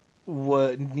Adelaide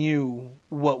knew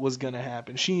what was going to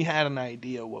happen. She had an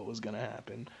idea what was going to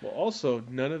happen. Well, also,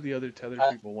 none of the other tethered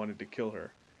people wanted to kill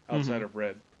her outside of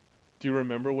Red. Do you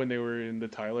remember when they were in the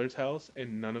Tyler's house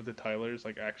and none of the Tylers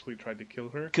like actually tried to kill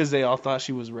her? Because they all thought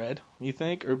she was red, you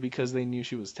think, or because they knew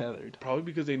she was tethered? Probably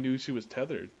because they knew she was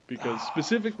tethered. Because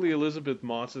specifically Elizabeth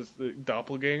Moss's the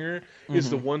doppelganger is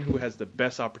the one who has the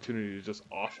best opportunity to just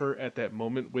off her at that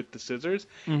moment with the scissors,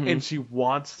 and she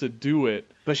wants to do it,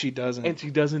 But she doesn't. and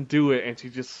she doesn't do it, and she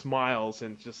just smiles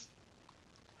and just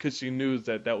because she knew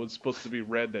that that was supposed to be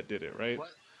Red that did it, right?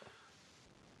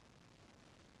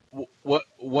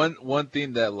 One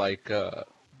thing that like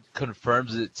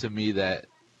confirms it to me that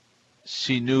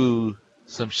she knew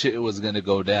some shit was gonna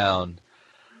go down,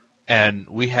 and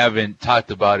we haven't talked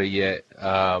about it yet.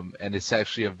 And it's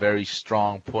actually a very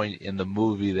strong point in the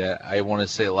movie that I want to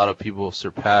say a lot of people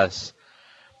surpass.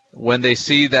 When they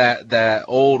see that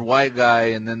old white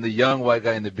guy and then the young white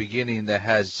guy in the beginning that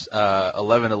has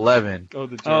 11:11. Oh,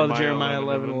 the Jeremiah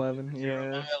 11:11.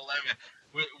 Yeah.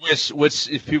 Which,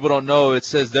 if people don't know, it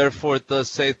says, "Therefore, thus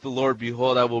saith the Lord: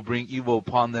 Behold, I will bring evil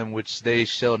upon them, which they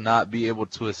shall not be able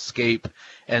to escape.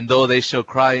 And though they shall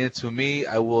cry unto me,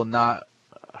 I will not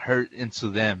hurt into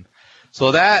them."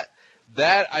 So that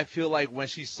I feel like when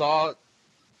she saw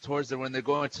towards when they're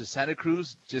going to Santa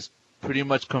Cruz, just pretty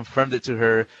much confirmed it to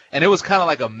her, and it was kind of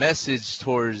like a message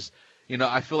towards,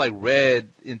 I feel like Red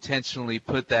intentionally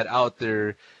put that out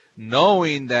there,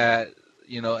 knowing that.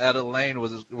 Etta Lane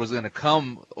was going to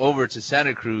come over to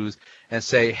Santa Cruz and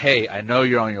say, "Hey, I know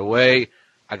you're on your way.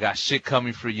 I got shit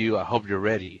coming for you. I hope you're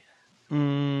ready."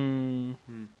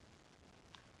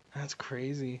 That's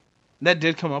crazy. That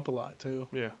did come up a lot too.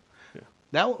 Yeah.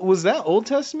 That was that Old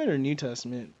Testament or New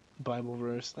Testament Bible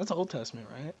verse? That's Old Testament,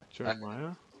 right?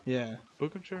 Jeremiah? Yeah.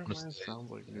 Book of Jeremiah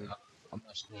sounds like new. I'm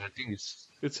not sure. I think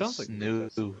It sounds like new.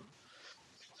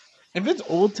 If it's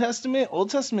Old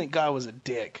Testament God was a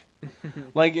dick.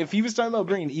 Like, if he was talking about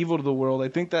bringing evil to the world, I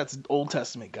think that's Old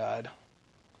Testament God.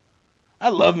 I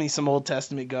love me some Old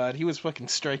Testament God. He was fucking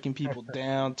striking people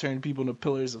down, turning people into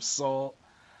pillars of salt.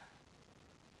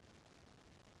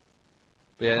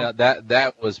 Yeah,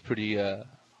 that was pretty. That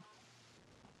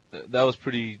was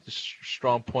pretty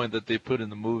strong point that they put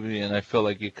in the movie, and I felt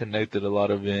like it connected a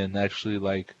lot of it. And actually,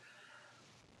 like,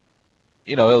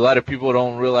 a lot of people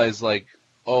don't realize, like,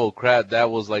 oh crap,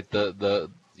 that was like that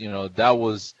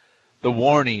was the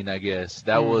warning, I guess.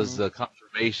 That was the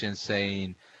confirmation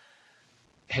saying,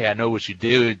 "Hey, I know what you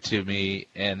did to me,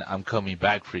 and I'm coming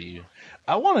back for you."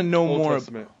 I want to know Old more.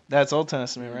 Testament. That's Old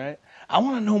Testament, right? I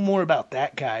want to know more about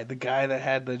that guy, the guy that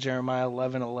had the Jeremiah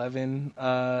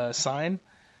 11:11 sign,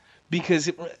 because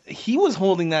he was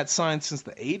holding that sign since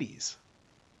the 80s.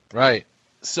 Right.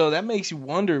 So that makes you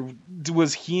wonder,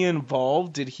 was he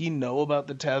involved? Did he know about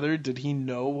the tether? Did he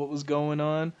know what was going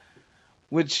on?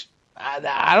 Which,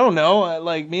 I don't know.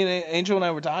 Like, me and Angel and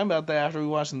I were talking about that after we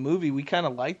watched the movie. We kind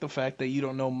of like the fact that you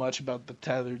don't know much about the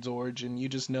tethered's origin. You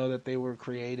just know that they were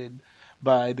created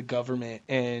by the government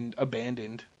and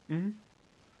abandoned.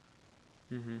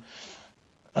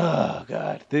 Oh,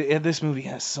 God. This movie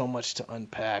has so much to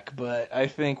unpack, but I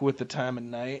think with the time of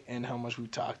night and how much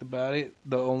we've talked about it,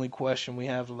 the only question we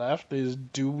have left is,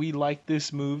 do we like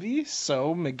this movie?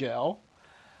 So, Miguel,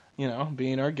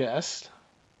 being our guest,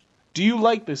 do you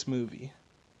like this movie?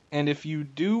 And if you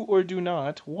do or do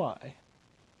not, why?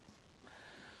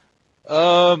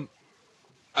 I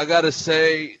gotta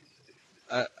say,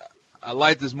 I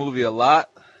like this movie a lot.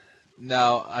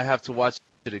 Now, I have to watch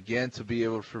it again to be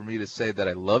able for me to say that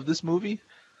I love this movie.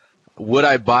 Would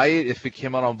I buy it if it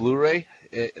came out on Blu-ray?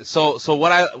 So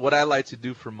what I like to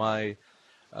do for my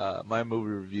my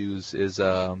movie reviews is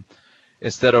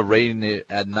instead of rating it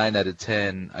at 9 out of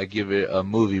 10, I give it a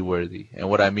movie worthy. And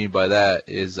what I mean by that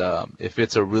is if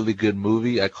it's a really good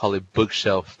movie, I call it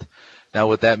bookshelfed. Now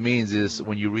what that means is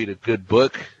when you read a good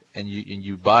book and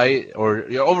you buy it, or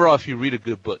overall if you read a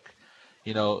good book,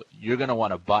 you're gonna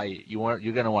want to buy it. You're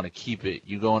gonna want to keep it.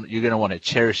 You're gonna want to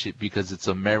cherish it because it's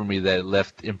a memory that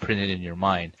left imprinted in your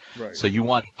mind. Right. So you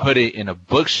want to put it in a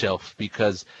bookshelf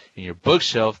because in your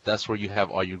bookshelf, that's where you have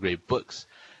all your great books.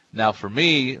 Now, for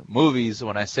me, movies,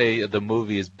 when I say the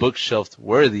movie is bookshelf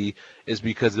worthy, is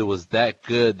because it was that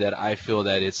good that I feel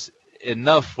that it's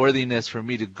enough worthiness for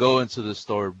me to go into the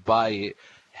store, buy it,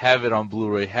 have it on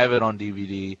Blu-ray, have it on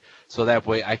DVD, so that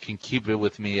way I can keep it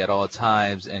with me at all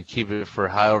times and keep it for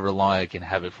however long I can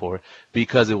have it for,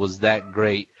 because it was that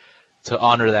great to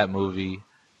honor that movie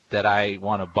that I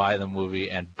want to buy the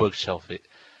movie and bookshelf it.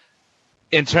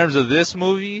 In terms of this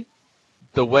movie,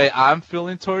 the way I'm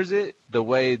feeling towards it, the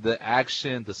way the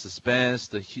action, the suspense,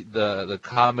 the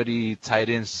comedy tied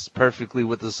in perfectly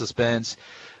with the suspense,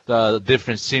 the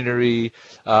different scenery,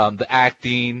 the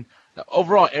acting,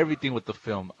 Overall, everything with the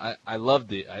film, I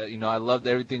loved it. I loved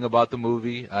everything about the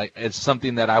movie. It's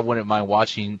something that I wouldn't mind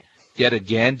watching yet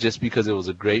again, just because it was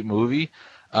a great movie.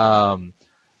 Um,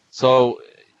 so,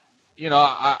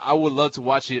 I would love to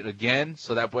watch it again,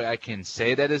 so that way I can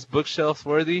say that it's bookshelf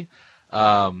worthy.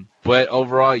 But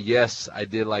overall, yes, I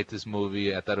did like this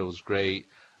movie. I thought it was great.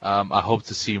 I hope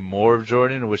to see more of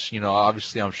Jordan, which,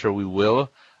 obviously I'm sure we will.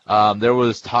 There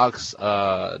was talks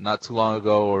not too long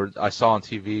ago, or I saw on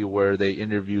TV, where they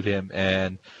interviewed him,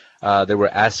 and they were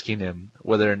asking him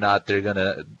whether or not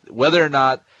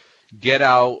Get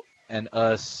Out and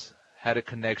Us had a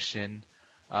connection,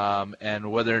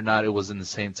 and whether or not it was in the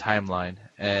same timeline.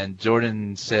 And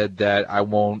Jordan said that I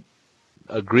won't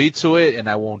agree to it and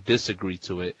I won't disagree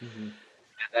to it. Mm-hmm.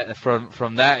 And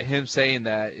from that, him saying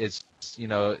that, it's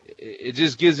it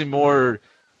just gives me more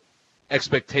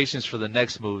expectations for the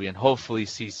next movie, and hopefully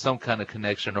see some kind of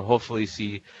connection, or hopefully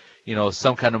see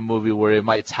some kind of movie where it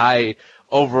might tie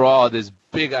overall this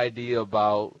big idea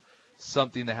about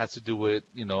something that has to do with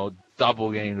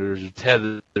doppelgangers,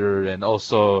 tether, and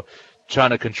also trying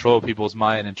to control people's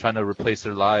mind and trying to replace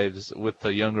their lives with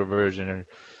the younger version, or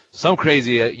some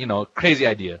crazy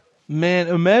idea. Man,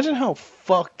 imagine how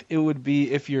fucked it would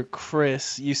be if you're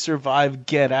Chris, you survive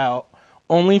Get Out,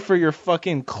 only for your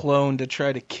fucking clone to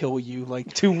try to kill you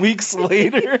like 2 weeks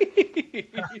later.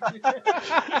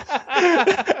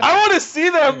 I want to see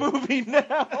that movie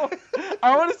now.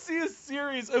 I want to see a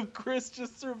series of Chris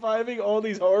just surviving all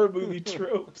these horror movie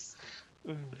tropes.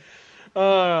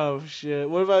 Oh, shit.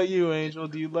 What about you, Angel?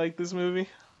 Do you like this movie?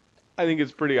 I think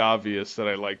it's pretty obvious that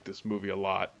I like this movie a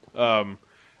lot.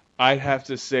 I'd have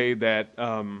to say that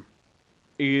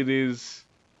it is...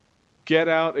 Get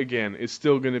Out, again, is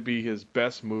still going to be his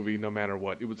best movie no matter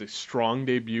what. It was a strong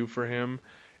debut for him.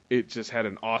 It just had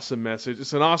an awesome message.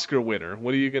 It's an Oscar winner.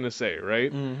 What are you going to say,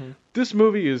 right? Mm-hmm. This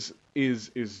movie is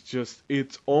just,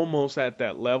 it's almost at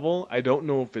that level. I don't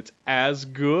know if it's as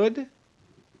good.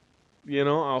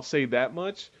 I'll say that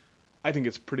much. I think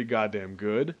it's pretty goddamn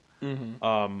good.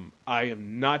 Mm-hmm. I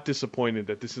am not disappointed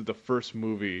that this is the first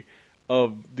movie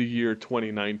of the year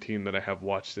 2019 that I have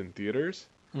watched in theaters.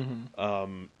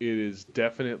 Mm-hmm. It is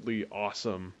definitely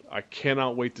awesome. I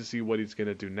cannot wait to see what he's going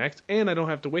to do next. And I don't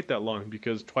have to wait that long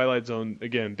because Twilight Zone,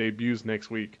 again, debuts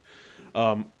next week.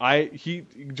 Jordan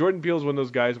Peele is one of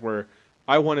those guys where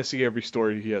I want to see every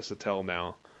story he has to tell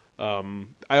now. I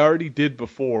already did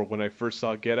before when I first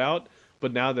saw Get Out,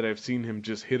 but now that I've seen him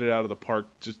just hit it out of the park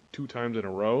just 2 times in a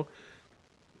row,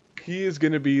 he is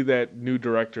going to be that new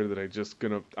director that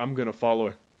I'm going to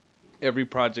follow every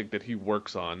project that he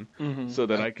works on, so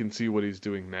that I can see what he's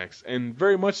doing next. And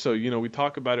very much so, we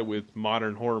talk about it with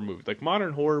modern horror movies. Like,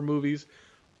 modern horror movies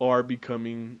are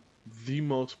becoming the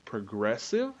most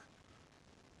progressive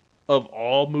of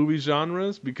all movie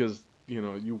genres because,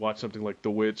 you watch something like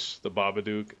The Witch, The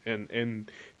Babadook,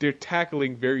 and they're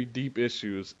tackling very deep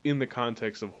issues in the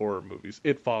context of horror movies.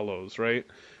 It follows, right?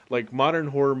 Like, modern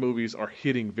horror movies are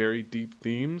hitting very deep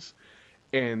themes,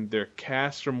 and their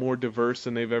casts are more diverse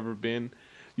than they've ever been.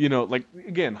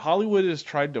 Again, Hollywood has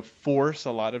tried to force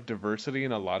a lot of diversity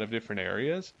in a lot of different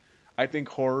areas. I think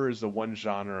horror is the one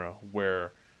genre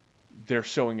where they're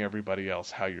showing everybody else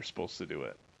how you're supposed to do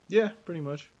it. Yeah, pretty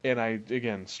much.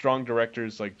 And strong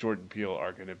directors like Jordan Peele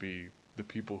are going to be the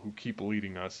people who keep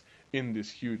leading us in this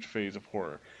huge phase of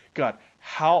horror. God,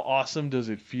 how awesome does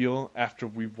it feel after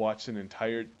we've watched an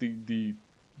entire...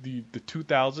 The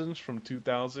 2000s, from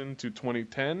 2000 to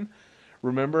 2010,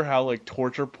 remember how like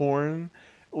torture porn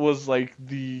was like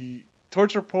the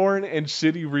torture porn and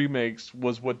shitty remakes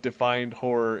was what defined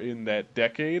horror in that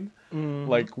decade?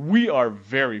 Like, we are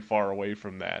very far away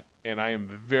from that, and I am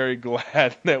very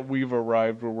glad that we've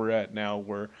arrived where we're at now,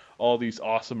 where all these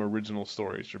awesome original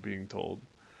stories are being told.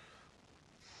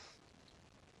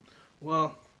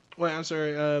 Well, wait, I'm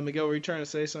sorry, Miguel, were you trying to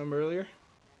say something earlier?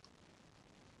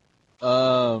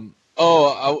 I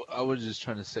was just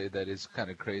trying to say that it's kind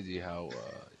of crazy how,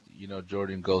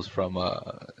 Jordan goes from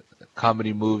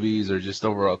comedy movies or just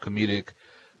overall comedic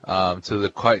to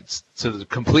the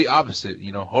complete opposite,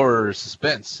 horror,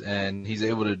 suspense, and he's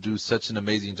able to do such an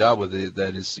amazing job with it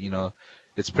that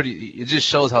it just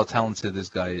shows how talented this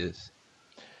guy is.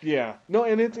 Yeah, no,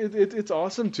 and it's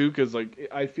awesome too because like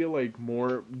I feel like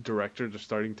more directors are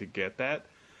starting to get that.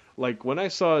 Like, when I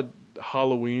saw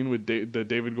Halloween with the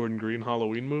David Gordon Green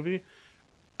Halloween movie,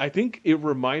 I think it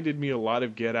reminded me a lot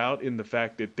of Get Out in the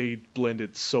fact that they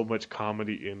blended so much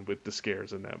comedy in with the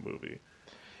scares in that movie.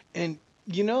 And,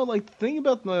 the thing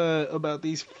about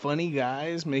these funny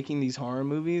guys making these horror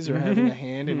movies or having a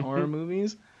hand in horror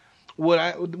movies, what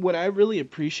I really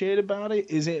appreciate about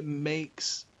it is it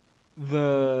makes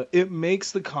it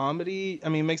makes the comedy. I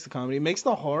mean, it makes the comedy. It makes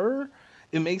the horror.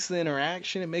 It makes the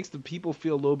interaction. It makes the people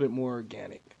feel a little bit more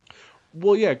organic.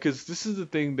 Well, yeah, because this is the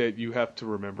thing that you have to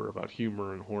remember about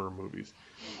humor and horror movies.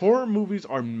 Horror movies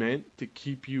are meant to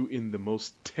keep you in the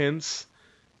most tense,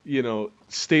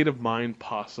 state of mind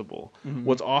possible. Mhm.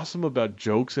 What's awesome about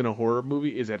jokes in a horror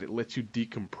movie is that it lets you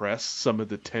decompress some of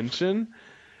the tension,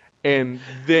 and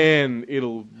then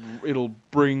it'll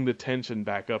bring the tension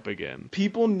back up again.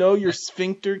 People know your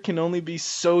sphincter can only be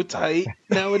so tight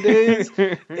nowadays,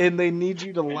 and they need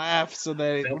you to laugh so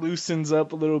that it loosens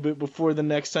up a little bit before the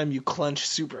next time you clench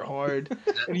super hard.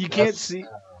 And you can't see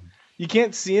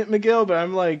it, Miguel, but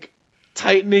I'm like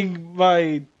tightening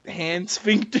my hand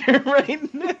sphincter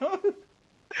right now.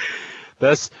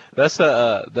 That's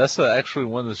actually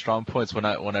one of the strong points when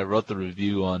I wrote the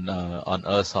review on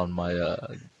us on my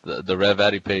the Rev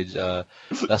Addy page.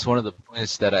 That's one of the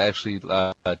points that I actually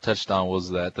touched on,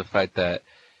 was that the fact that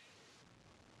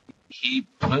he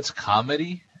puts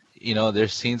comedy.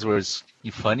 There's scenes where it's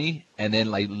funny, and then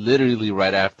like literally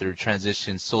right after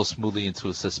transitions so smoothly into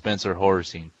a suspense or horror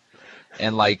scene,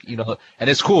 and and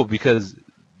it's cool because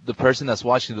the person that's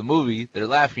watching the movie, they're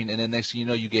laughing, and then next thing you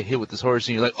know, you get hit with this horror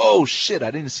scene. You're like, oh shit,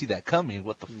 I didn't see that coming.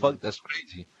 What the fuck? That's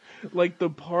crazy. Like the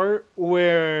part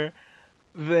where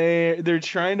they're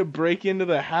trying to break into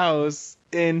the house,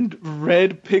 and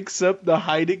Red picks up the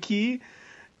hide key,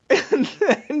 and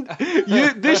then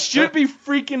this should be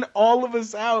freaking all of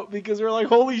us out because we're like,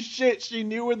 holy shit, she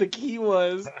knew where the key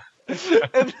was.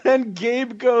 And then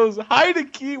Gabe goes, hide a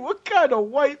key? What kind of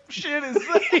white shit is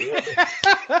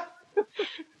that?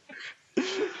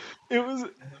 It was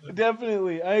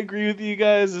definitely, I agree with you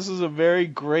guys. This was a very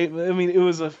great, I mean, it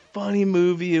was a funny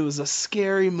movie. It was a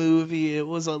scary movie. It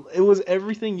was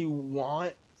everything you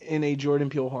want in a Jordan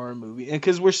Peele horror movie. And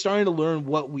because we're starting to learn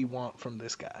what we want from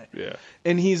this guy. Yeah.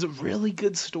 And he's a really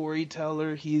good storyteller.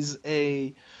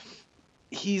 And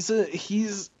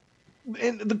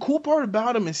the cool part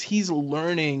about him is he's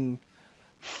learning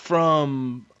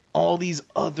from all these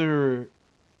other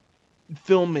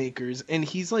filmmakers, and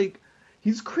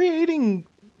he's creating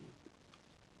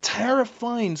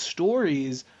terrifying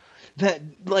stories that,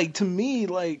 like, to me,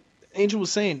 like Angel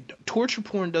was saying, torture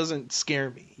porn doesn't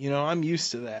scare me. I'm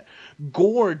used to that.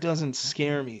 Gore doesn't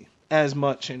scare me as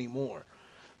much anymore.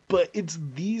 But it's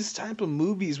these type of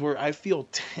movies where I feel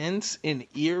tense and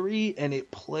eerie, and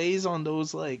it plays on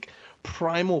those like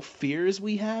primal fears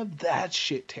we have. That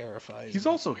shit terrifies He's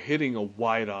me. also hitting a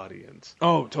wide audience.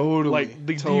 Oh, totally. Like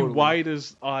the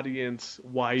widest audience,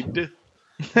 the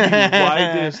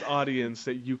widest audience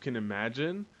that you can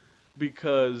imagine.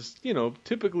 Because,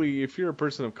 typically if you're a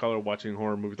person of color watching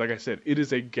horror movies, like I said, it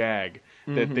is a gag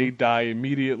that they die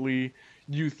immediately.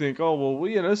 You think, oh, well,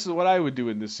 this is what I would do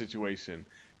in this situation.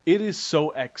 It is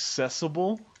so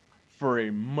accessible for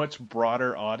a much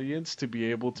broader audience to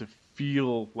be able to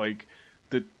feel like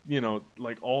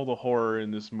like all the horror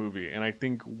in this movie. And I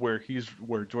think where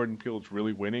Jordan Peele is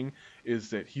really winning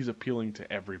is that he's appealing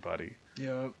to everybody.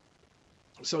 Yeah.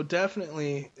 So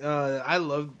definitely, I'm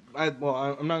not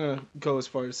gonna go as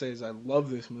far to say as I love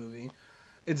this movie.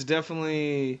 It's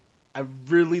definitely, I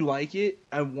really like it.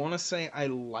 I want to say I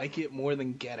like it more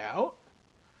than Get Out.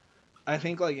 I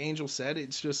think, like Angel said,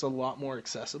 it's just a lot more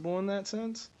accessible in that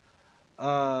sense.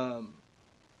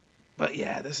 But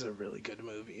yeah, this is a really good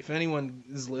movie. If anyone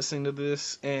is listening to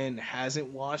this and hasn't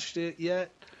watched it yet,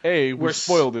 A, we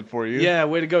spoiled it for you. Yeah,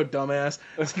 way to go, dumbass.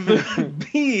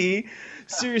 B,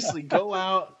 seriously, go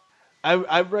out.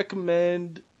 I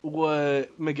recommend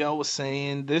what Miguel was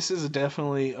saying. This is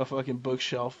definitely a fucking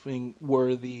bookshelf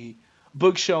worthy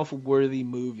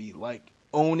movie. Like,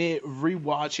 own it,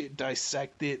 rewatch it,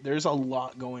 dissect it. There's a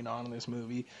lot going on in this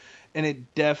movie, and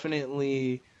it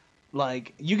definitely,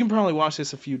 like, you can probably watch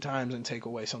this a few times and take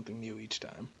away something new each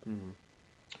time. Mm-hmm.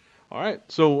 All right,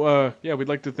 so we'd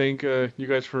like to thank you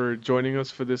guys for joining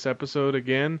us for this episode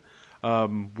again.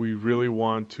 We really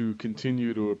want to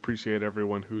continue to appreciate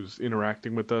everyone who's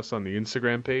interacting with us on the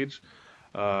Instagram page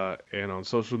and on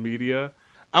social media.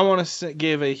 I want to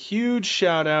give a huge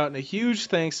shout out and a huge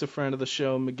thanks to friend of the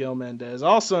show, Miguel Mendez,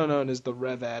 also known as the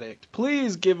Rev Addict.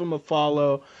 Please give him a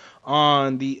follow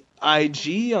on the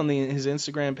IG, on his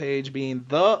Instagram page being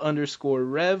 _Rev_Addict,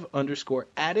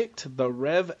 the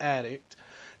Rev Addict.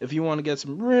 If you want to get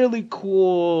some really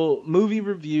cool movie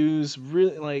reviews,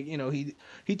 really, like,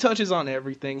 he touches on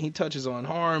everything. He touches on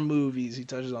horror movies. He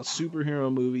touches on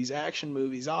superhero movies, action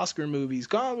movies, Oscar movies,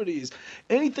 comedies,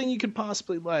 anything you could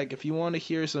possibly like. If you want to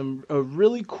hear a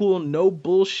really cool, no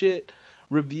bullshit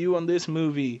review on this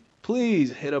movie,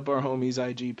 please hit up our homie's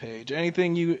IG page.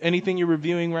 Anything you're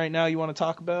reviewing right now you want to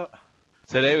talk about?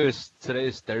 Today is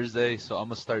Thursday, so I'm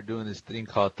gonna start doing this thing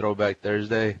called Throwback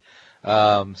Thursday.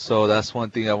 So that's one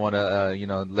thing I want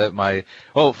to, let my.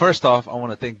 Oh, first off, I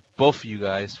want to thank both of you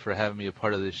guys for having me a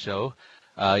part of this show.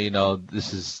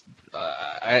 This is,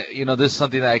 this is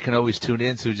something that I can always tune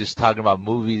into, just talking about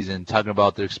movies and talking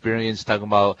about their experience, talking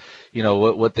about,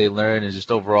 what they learn, and just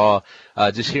overall,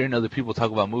 just hearing other people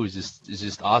talk about movies is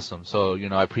just awesome. So,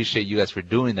 I appreciate you guys for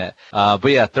doing that.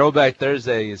 But yeah, Throwback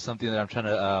Thursday is something that I'm trying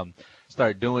to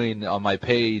start doing on my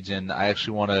page, and I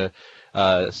actually want to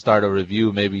start a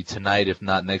review maybe tonight, if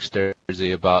not next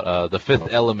Thursday, about The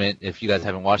Fifth Element. If you guys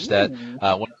haven't watched that,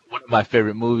 one of my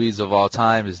favorite movies of all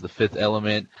time is The Fifth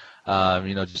Element.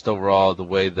 Just overall the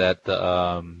way that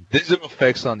the digital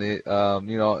effects on the,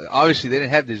 obviously they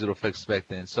didn't have digital effects back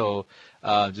then, so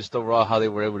just overall how they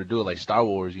were able to do it, like Star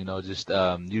Wars, just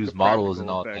use models and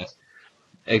all that.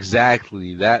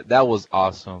 Exactly. That was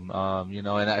awesome. And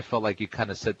I felt like it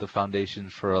kind of set the foundation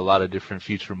for a lot of different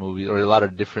future movies, or a lot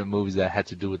of different movies that had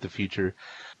to do with the future.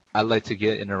 I like to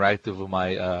get interactive with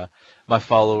my my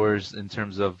followers in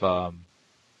terms of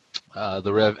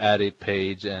the Rev Addict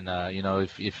page, and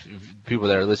if people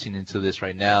that are listening to this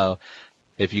right now,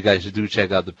 if you guys do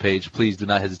check out the page, please do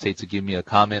not hesitate to give me a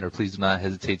comment, or please do not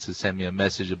hesitate to send me a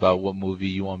message about what movie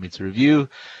you want me to review,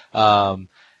 and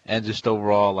just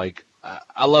overall, like,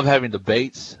 I love having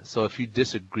debates, so if you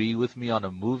disagree with me on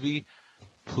a movie,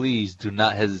 please do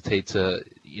not hesitate to,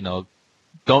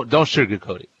 don't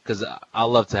sugarcoat it, because I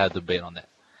love to have debate on that.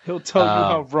 He'll tell you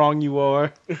how wrong you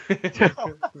are.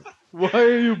 Why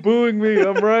are you booing me?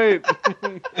 I'm right.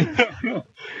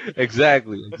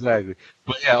 Exactly.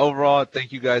 But yeah, overall,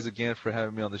 thank you guys again for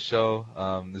having me on the show.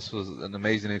 This was an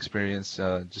amazing experience.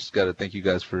 Just got to thank you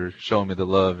guys for showing me the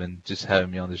love and just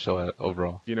having me on the show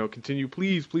overall. Continue,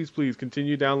 please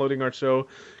continue downloading our show.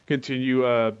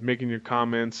 Continue making your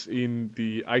comments in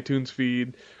the iTunes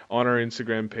feed, on our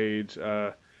Instagram page.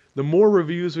 The more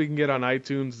reviews we can get on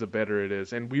iTunes, the better it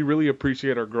is. And we really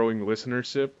appreciate our growing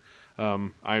listenership.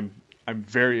 I'm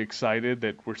very excited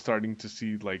that we're starting to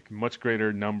see like much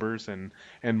greater numbers and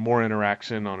more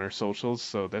interaction on our socials.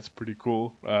 So that's pretty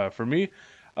cool for me.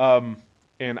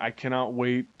 And I cannot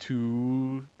wait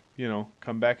to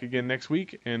come back again next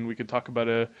week and we can talk about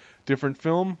a different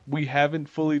film. We haven't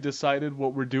fully decided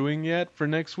what we're doing yet for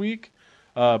next week.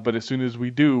 But as soon as we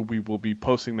do, we will be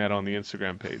posting that on the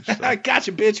Instagram page. So. I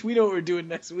gotcha, bitch. We know what we're doing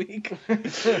next week.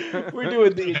 We're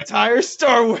doing the entire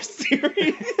Star Wars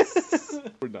series.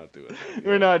 We're not doing that.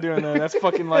 We're not doing that. That's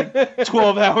fucking like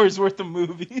 12 hours worth of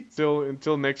movies.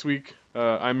 Until next week,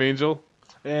 I'm Angel.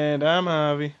 And I'm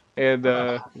Javi. And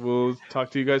we'll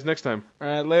talk to you guys next time. All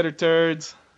right, later, turds.